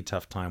Word. really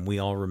tough time. We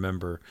all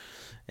remember,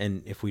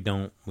 and if we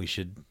don't, we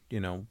should,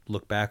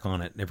 look back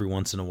on it every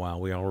once in a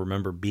while. We all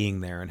remember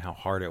being there and how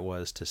hard it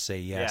was to say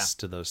yes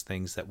to those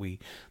things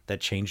that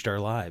changed our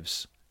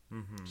lives.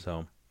 Mm-hmm.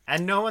 So.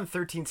 And no one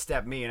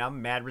 13-stepped me, and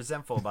I'm mad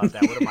resentful about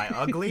that. What am I,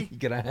 ugly?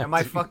 Am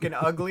I fucking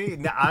ugly?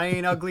 No, I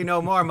ain't ugly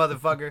no more,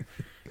 motherfucker.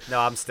 No,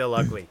 I'm still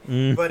ugly.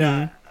 Mm-hmm.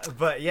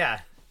 But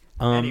yeah.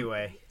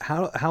 Anyway.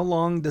 How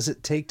long does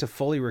it take to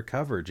fully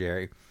recover,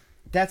 Jerry?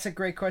 That's a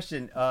great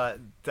question.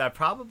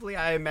 Probably,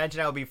 I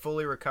imagine I'll be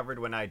fully recovered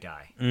when I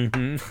die.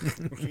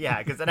 Mm-hmm.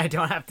 Yeah, because then I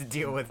don't have to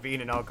deal with being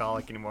an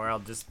alcoholic anymore. I'll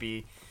just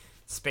be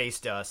space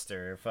dust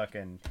or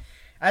fucking...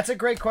 That's a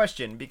great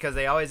question, because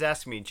they always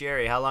ask me,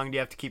 Jerry, how long do you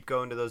have to keep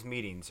going to those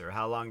meetings? Or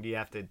how long do you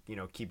have to,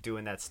 keep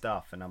doing that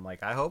stuff? And I'm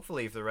like,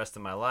 hopefully for the rest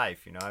of my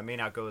life. I may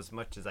not go as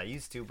much as I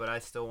used to, but I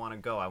still want to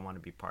go. I want to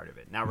be part of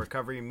it. Now,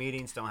 recovery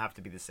meetings don't have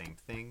to be the same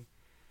thing.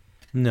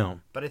 No.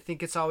 But I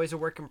think it's always a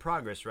work in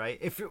progress, right?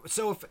 If this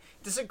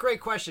is a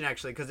great question,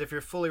 actually, because if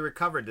you're fully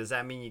recovered, does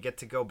that mean you get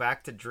to go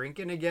back to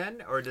drinking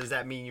again? Or does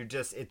that mean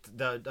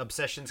the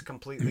obsession's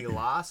completely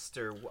lost?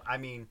 Or, I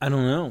mean... I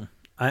don't know.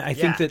 I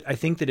think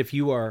that if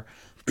you are,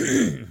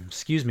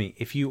 excuse me,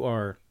 if you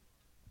are,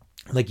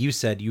 like you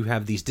said, you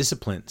have these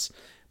disciplines,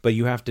 but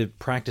you have to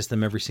practice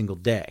them every single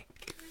day.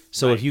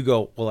 So right. If you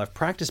go, well, I've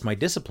practiced my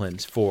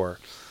disciplines for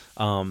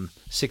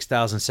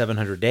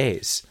 6,700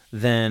 days,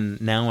 then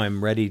now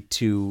I'm ready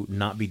to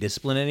not be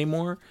disciplined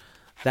anymore.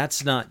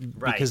 That's not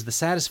right. Because the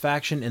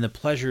satisfaction and the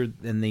pleasure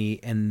and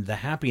the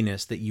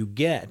happiness that you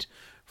get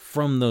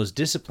from those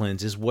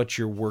disciplines is what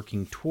you're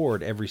working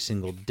toward every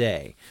single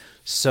day.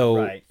 So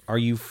right. Are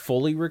you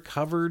fully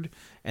recovered?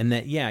 And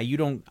that,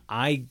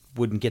 I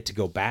wouldn't get to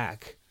go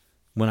back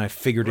when I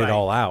figured right. it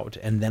all out.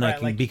 And then right, I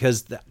can,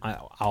 because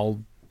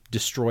I'll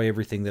destroy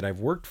everything that I've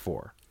worked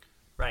for.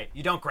 Right.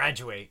 You don't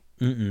graduate.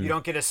 Mm-mm. You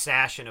don't get a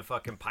sash and a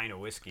fucking pint of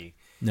whiskey.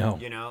 No.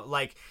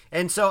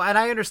 And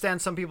I understand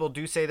some people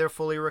do say they're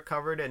fully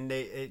recovered, and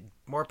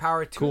more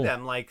power to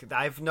them. Like,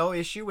 I have no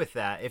issue with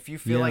that. If you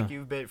feel like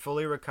you've been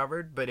fully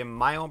recovered, but in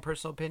my own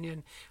personal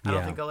opinion, I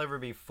don't think I'll ever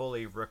be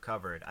fully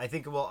recovered. I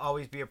think it will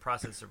always be a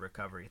process of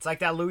recovery. It's like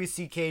that Louis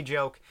C.K.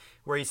 joke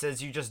where he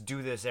says you just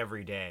do this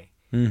every day.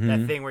 Mm-hmm.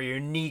 That thing where your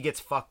knee gets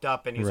fucked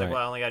up, and he's like, well,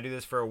 I only got to do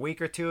this for a week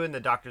or two, and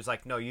the doctor's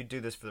like, no, you do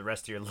this for the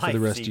rest of your life. For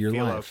the rest of your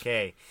feel life.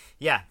 Okay.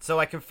 Yeah, so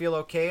I can feel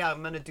okay. I'm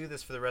going to do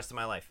this for the rest of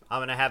my life. I'm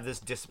going to have this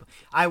discipline.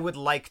 I would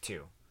like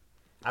to.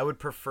 I would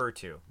prefer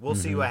to. We'll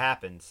see what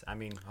happens. I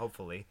mean,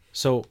 hopefully.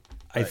 So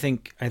I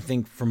think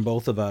from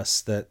both of us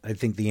that I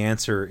think the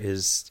answer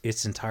is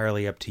it's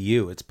entirely up to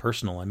you. It's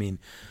personal. I mean,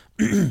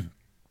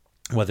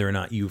 whether or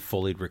not you've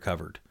fully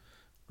recovered.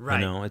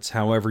 Right. It's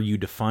however you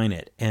define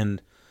it.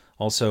 And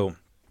also,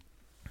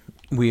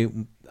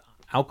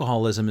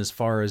 alcoholism, as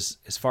far as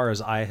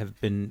I have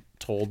been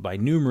told by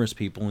numerous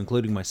people,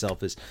 including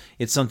myself, is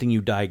it's something you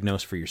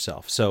diagnose for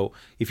yourself. So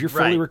if you're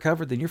fully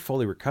recovered, then you're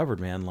fully recovered,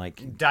 man.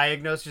 Like,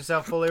 diagnose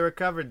yourself fully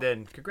recovered,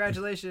 then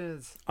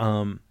congratulations.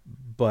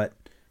 But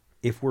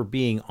if we're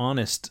being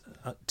honest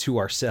to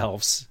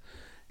ourselves,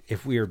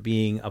 if we are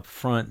being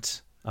upfront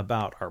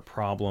about our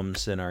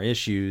problems and our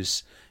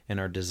issues and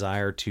our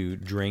desire to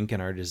drink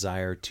and our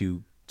desire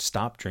to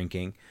stop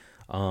drinking,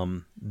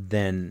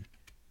 then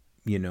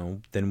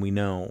we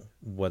know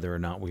whether or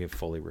not we have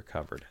fully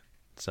recovered.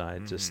 So I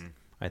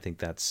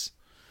think it's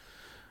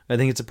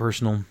a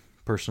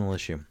personal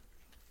issue.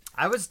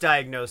 I was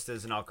diagnosed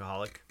as an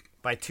alcoholic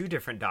by two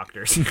different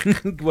doctors.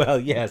 Well,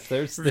 yes,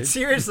 there's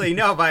seriously,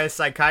 no, by a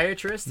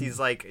psychiatrist. He's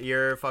like,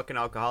 you're a fucking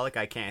alcoholic.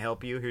 I can't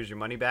help you. Here's your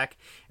money back.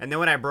 And then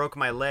when I broke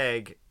my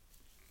leg,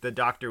 the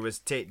doctor was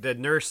the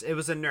nurse. It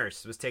was a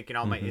nurse was taking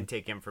all my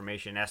intake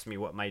information, asked me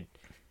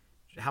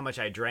how much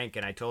I drank,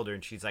 and I told her,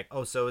 and she's like,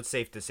 oh, so it's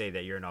safe to say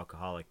that you're an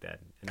alcoholic then?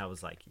 And I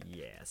was like,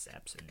 yes,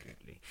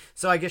 absolutely.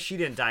 So I guess she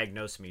didn't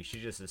diagnose me.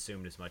 She just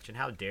assumed as much. And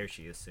how dare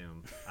she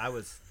assume?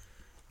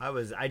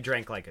 I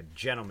drank like a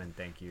gentleman,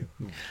 thank you.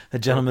 A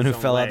gentleman who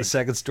fell out the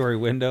second story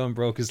window and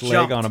broke his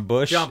leg on a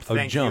bush. Jumped. You.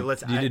 I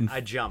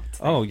jumped.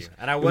 Thank you.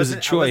 And I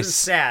wasn't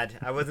sad.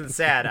 I wasn't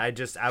sad.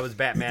 I was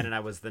Batman, and I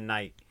was the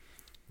knight.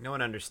 No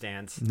one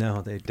understands.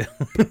 No, they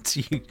don't.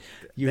 The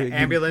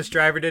ambulance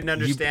driver didn't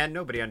understand.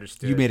 Nobody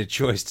understood. You made a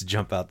choice to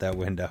jump out that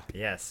window.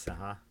 Yes.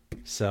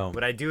 So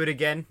would I do it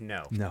again?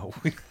 No. No.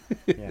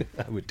 Yeah.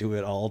 I would do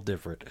it all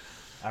different.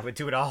 I would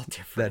do it all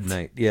different. That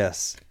night.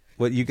 Yes.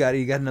 What you got?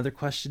 You got another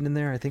question in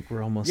there? I think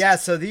we're almost. Yeah.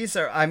 So these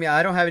are. I mean,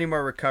 I don't have any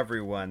more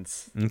recovery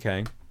ones.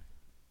 Okay.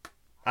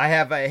 I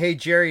have. Hey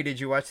Jerry, did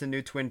you watch the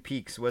new Twin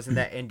Peaks? Wasn't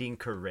that ending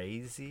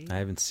crazy? I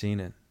haven't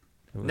seen it.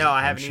 No,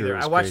 I haven't either.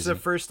 I watched the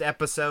first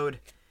episode.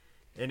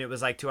 And it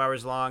was like 2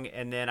 hours long,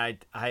 and then I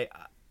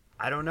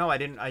don't know.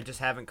 I just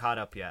haven't caught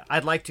up yet.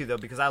 I'd like to though,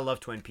 because I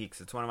love Twin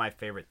Peaks. It's one of my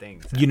favorite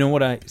things. You know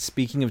what?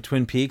 Speaking of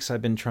Twin Peaks,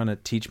 I've been trying to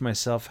teach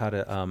myself how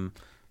to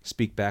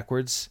speak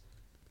backwards.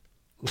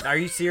 Are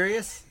you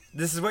serious?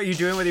 This is what you're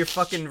doing with your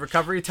fucking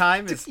recovery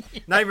time? It's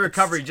yes. Not even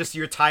recovery, just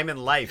your time in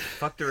life.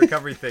 Fuck the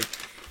recovery thing.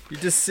 You're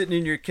just sitting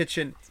in your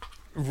kitchen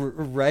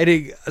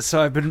writing.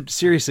 So I've been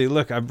seriously.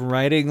 Look, I'm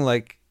writing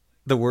like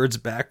the words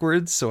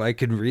backwards so I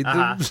can read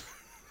them.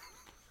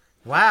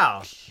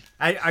 Wow.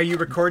 Are you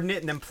recording it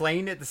and then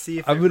playing it to see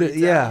if I'm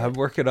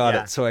working on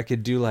Yeah. it so I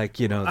could do like,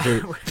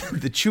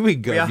 the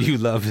chewing gum you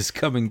love is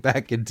coming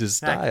back into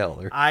style.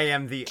 Or... I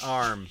am the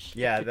arm.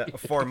 Yeah, the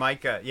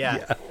Formica.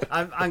 Yeah.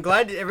 I'm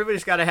glad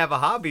everybody's got to have a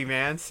hobby,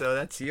 man. So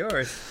that's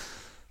yours.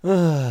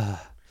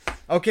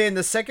 Okay, and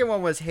the second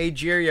one was, hey,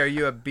 Jerry, are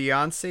you a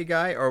Beyonce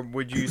guy, or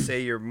would you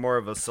say you're more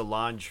of a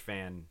Solange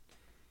fan?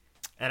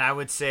 And I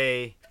would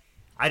say,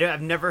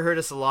 I've never heard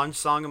a Solange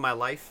song in my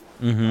life.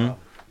 Mm-hmm.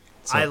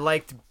 I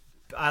liked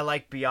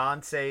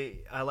Beyonce.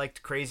 I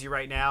liked Crazy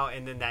Right Now,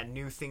 and then that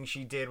new thing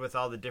she did with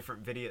all the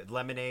different video,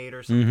 Lemonade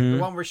or something. Mm-hmm.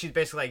 The one where she's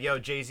basically like, "Yo,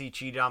 Jay-Z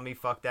cheated on me.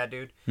 Fuck that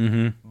dude."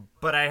 Mm-hmm.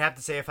 But I'd have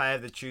to say, if I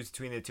had to choose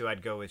between the two,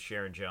 I'd go with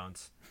Sharon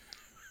Jones.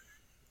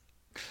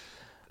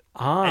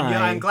 And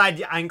I'm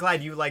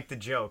glad you like the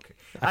joke.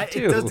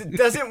 It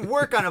doesn't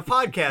work on a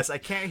podcast. I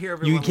can't hear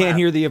everyone. You can't laugh.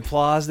 hew the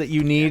applause that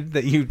you need,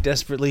 that you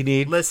desperately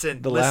need.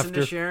 Listen laughter.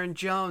 to Sharon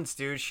Jones,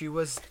 dude. She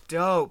was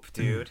dope,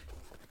 dude.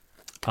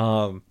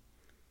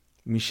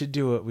 You should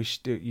do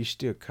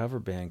a cover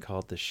band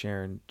called the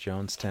Sharon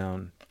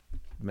Jonestown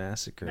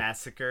Massacre.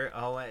 Massacre.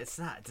 Oh, it's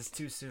not. It's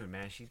too soon,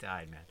 man. She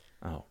died, man.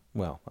 Oh,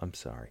 well, I'm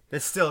sorry.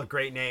 It's still a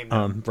great name,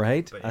 though.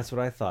 Right? But, that's what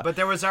I thought. But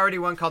there was already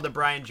one called the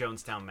Brian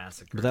Jonestown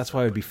Massacre. But that's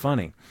why it would be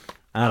funny.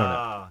 I don't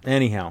know.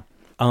 Anyhow,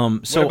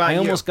 What so about I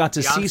almost you? got to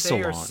Beyonce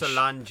see or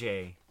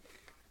Solange.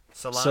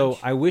 Solange? So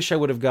I wish I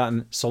would have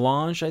gotten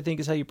Solange, I think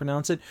is how you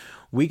pronounce it.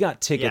 We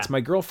got tickets. Yeah.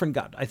 My girlfriend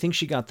I think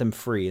she got them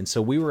free. And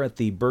so we were at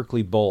the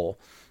Berkeley Bowl,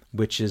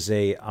 which is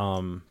a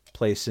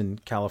place in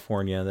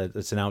California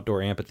that's an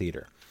outdoor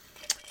amphitheater.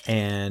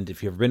 And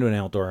if you've ever been to an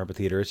outdoor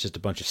amphitheater, it's just a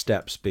bunch of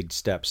steps, big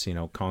steps,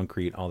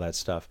 concrete, all that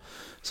stuff.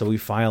 So we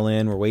file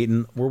in, we're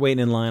waiting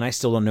in line. I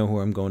still don't know who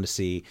I'm going to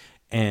see.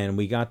 And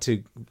we got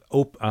to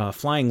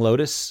Flying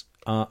Lotus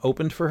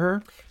opened for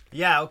her.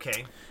 Yeah,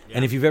 okay. Yeah.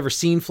 And if you've ever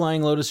seen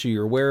Flying Lotus or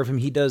you're aware of him,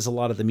 he does a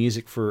lot of the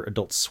music for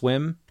Adult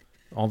Swim.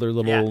 All their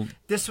little... Yeah.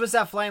 This was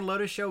that Flying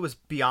Lotus show was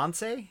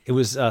Beyonce? It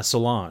was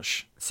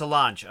Solange.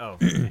 Solange, oh.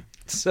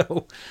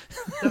 So...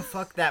 the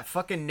fuck, that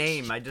fucking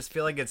name. I just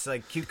feel like it's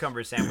like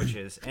cucumber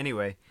sandwiches.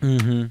 Anyway.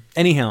 Mm-hmm.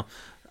 Anyhow,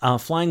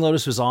 Flying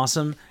Lotus was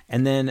awesome.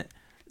 And then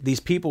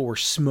these people were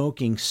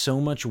smoking so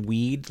much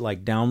weed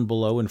like down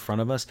below in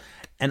front of us.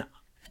 And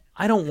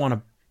I don't want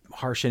to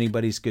harsh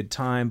anybody's good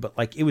time, but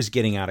like it was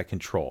getting out of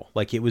control.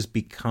 Like it was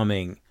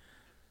becoming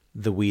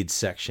the weed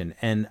section.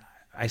 And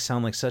I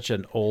sound like such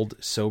an old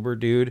sober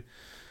dude,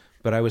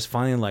 but I was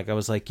finally like,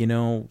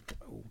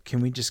 can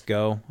we just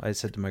go? I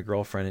said to my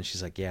girlfriend, and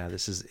she's like, yeah, it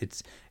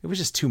was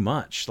just too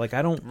much. Like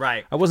I wasn't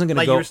going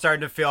to go. You were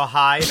starting to feel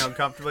high and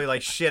uncomfortably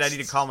like, shit, I need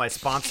to call my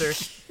sponsor.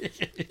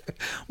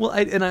 Well,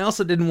 I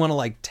also didn't want to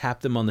like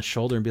tap them on the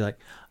shoulder and be like,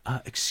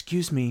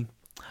 excuse me.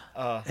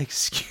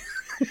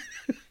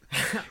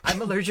 I'm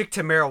allergic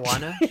to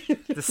marijuana.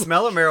 The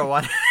smell of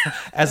marijuana.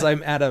 As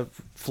I'm at a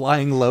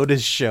Flying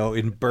Lotus show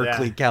in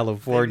Berkeley,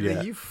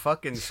 California. You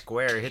fucking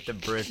square. Hit the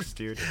bricks,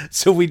 dude.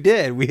 So we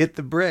did. We hit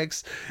the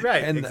bricks.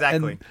 Right,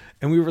 exactly.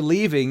 And we were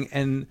leaving,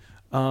 and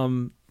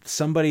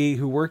somebody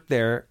who worked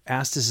there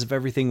asked us if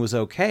everything was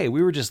okay.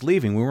 We were just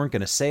leaving. We weren't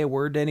going to say a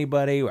word to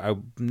anybody.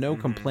 No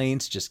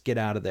complaints. Just get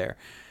out of there.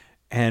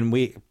 And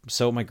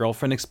so my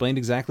girlfriend explained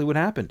exactly what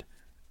happened.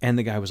 And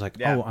the guy was like,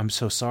 oh, I'm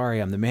so sorry.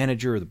 I'm the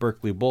manager of the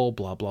Berkeley Bowl,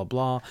 blah, blah,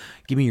 blah.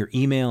 Give me your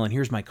email, and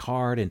here's my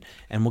card, and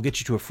we'll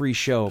get you to a free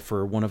show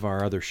for one of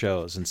our other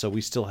shows. And so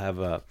we still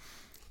have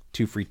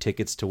 2 free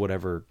tickets to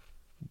whatever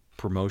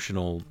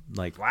promotional,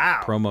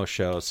 promo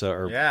show.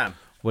 So,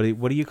 what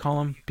do you call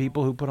them?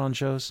 People who put on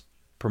shows?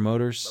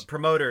 Promoters?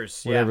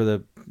 Promoters,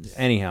 whatever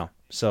anyhow.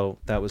 So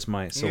that was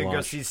my Solange. You gonna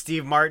go see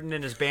Steve Martin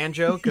and his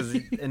banjo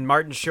and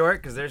Martin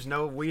Short, because there's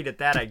no weed at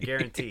that, I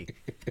guarantee.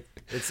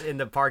 It's in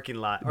the parking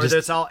lot. Or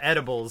it's all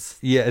edibles.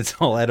 Yeah, it's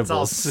all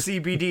edibles. It's all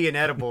CBD and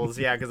edibles,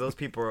 because those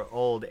people are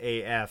old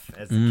AF,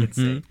 as the kids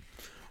say.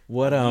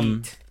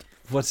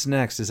 What's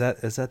next? Is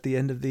that the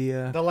end of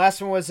the... The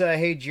last one was,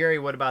 hey, Jerry,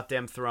 what about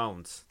them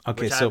Thrones?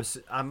 Okay,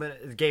 I'm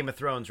a Game of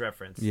Thrones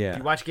reference. Yeah. Do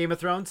you watch Game of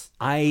Thrones?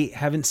 I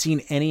haven't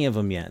seen any of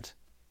them yet.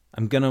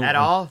 I'm gonna... At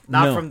all?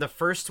 Not from the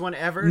first one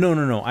ever?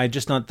 No. I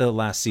just not the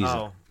last season.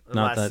 Oh.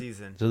 Last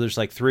season. So there's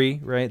like 3,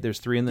 right? There's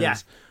 3 in this. Yeah.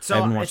 So I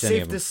haven't watched it's any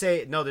safe of them. to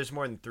say, no, there's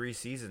more than 3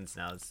 seasons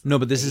now. No,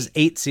 but this is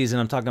 8 season.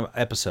 I'm talking about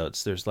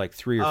episodes. There's like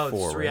 3 or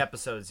 4. It's 3 right?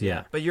 episodes,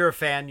 yeah. But you're a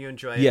fan. You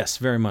enjoy it. Yes,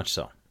 very much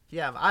so.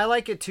 Yeah, I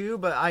like it too,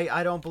 but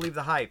I don't believe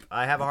the hype.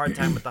 I have a hard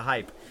time with the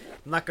hype.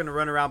 I'm not going to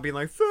run around being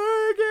like, fuck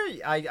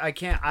it. I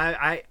can't.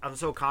 I'm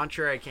so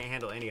contrary. I can't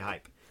handle any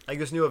hype. Like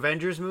this new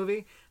Avengers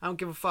movie, I don't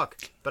give a fuck.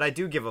 But I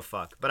do give a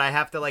fuck. But I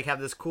have to like have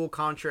this cool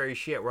contrary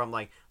shit where I'm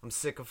like, I'm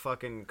sick of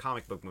fucking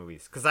comic book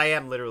movies. Because I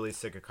am literally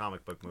sick of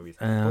comic book movies.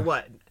 But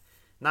what?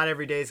 Not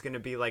every day is going to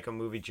be like a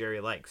movie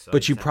Jerry likes. So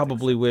but you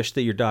probably wish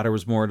that your daughter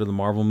was more into the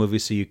Marvel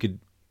movies so you could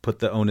put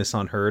the onus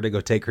on her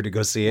to take her to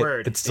go see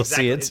it and still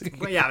see it.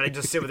 Yeah, but I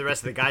just sit with the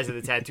rest of the guys at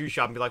the tattoo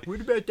shop and be like, what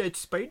about that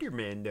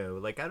Spider-Man though?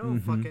 Like, I don't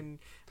fucking...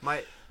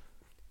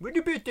 what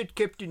about that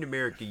Captain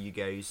America, you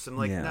guys? I'm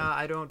like, Yeah. nah,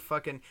 I don't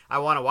fucking. I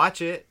want to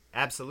watch it,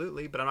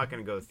 absolutely, but I'm not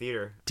gonna go to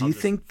theater. Do you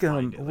think?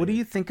 What do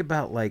you think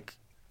about like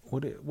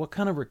what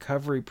kind of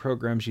recovery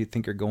programs you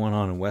think are going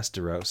on in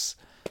Westeros?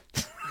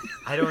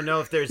 I don't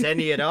know if there's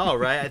any at all,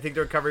 right? I think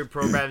the recovery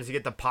programs, you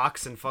get the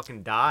pox and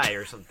fucking die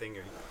or something,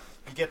 or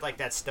you get like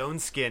that stone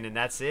skin and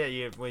that's it.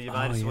 You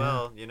might as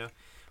well, you know.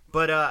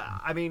 But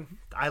I mean,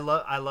 I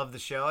love the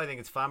show. I think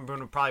it's fun. I'm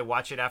gonna probably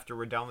watch it after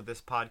we're done with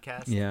this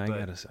podcast. Yeah, but, I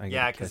gotta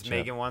yeah, because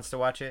Megan wants to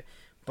watch it.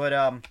 But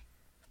I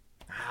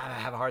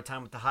have a hard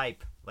time with the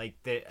hype. Like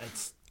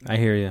it's. I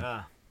hear you.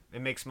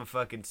 It makes my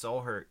fucking soul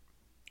hurt.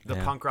 The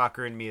Yeah. punk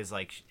rocker in me is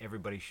like,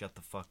 everybody shut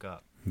the fuck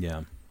up.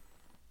 Yeah.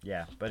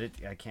 Yeah, but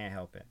I can't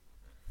help it.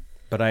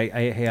 But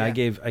I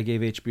gave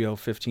HBO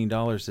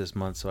 $15 this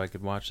month so I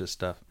could watch this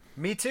stuff.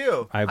 Me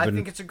too. I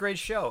think it's a great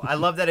show. I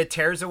love that it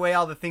tears away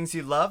all the things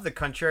you love. The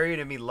contrarian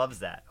in me loves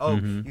that. Oh,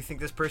 you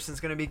think this person's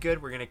going to be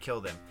good? We're going to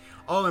kill them.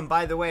 Oh, and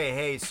by the way,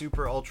 hey,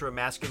 super ultra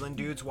masculine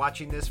dudes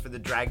watching this for the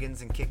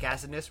dragons and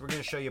kick-assedness, we're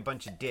going to show you a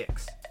bunch of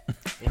dicks.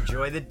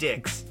 Enjoy the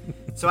dicks.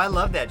 So I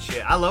love that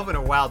shit. I love when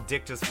a wild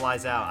dick just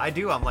flies out. I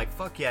do. I'm like,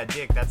 fuck yeah,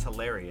 dick. That's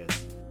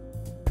hilarious.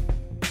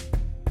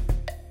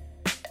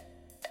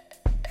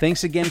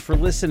 Thanks again for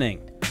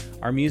listening.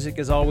 Our music,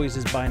 as always,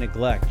 is by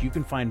Neglect. You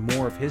can find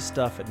more of his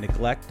stuff at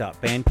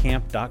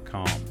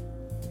neglect.bandcamp.com.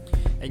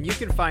 And you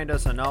can find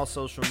us on all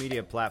social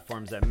media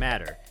platforms that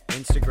matter.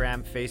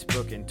 Instagram,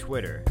 Facebook, and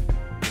Twitter.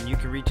 And you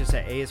can reach us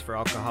at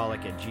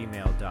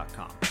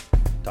aisforalcoholic@gmail.com.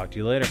 Talk to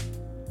you later.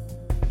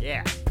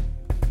 Yeah.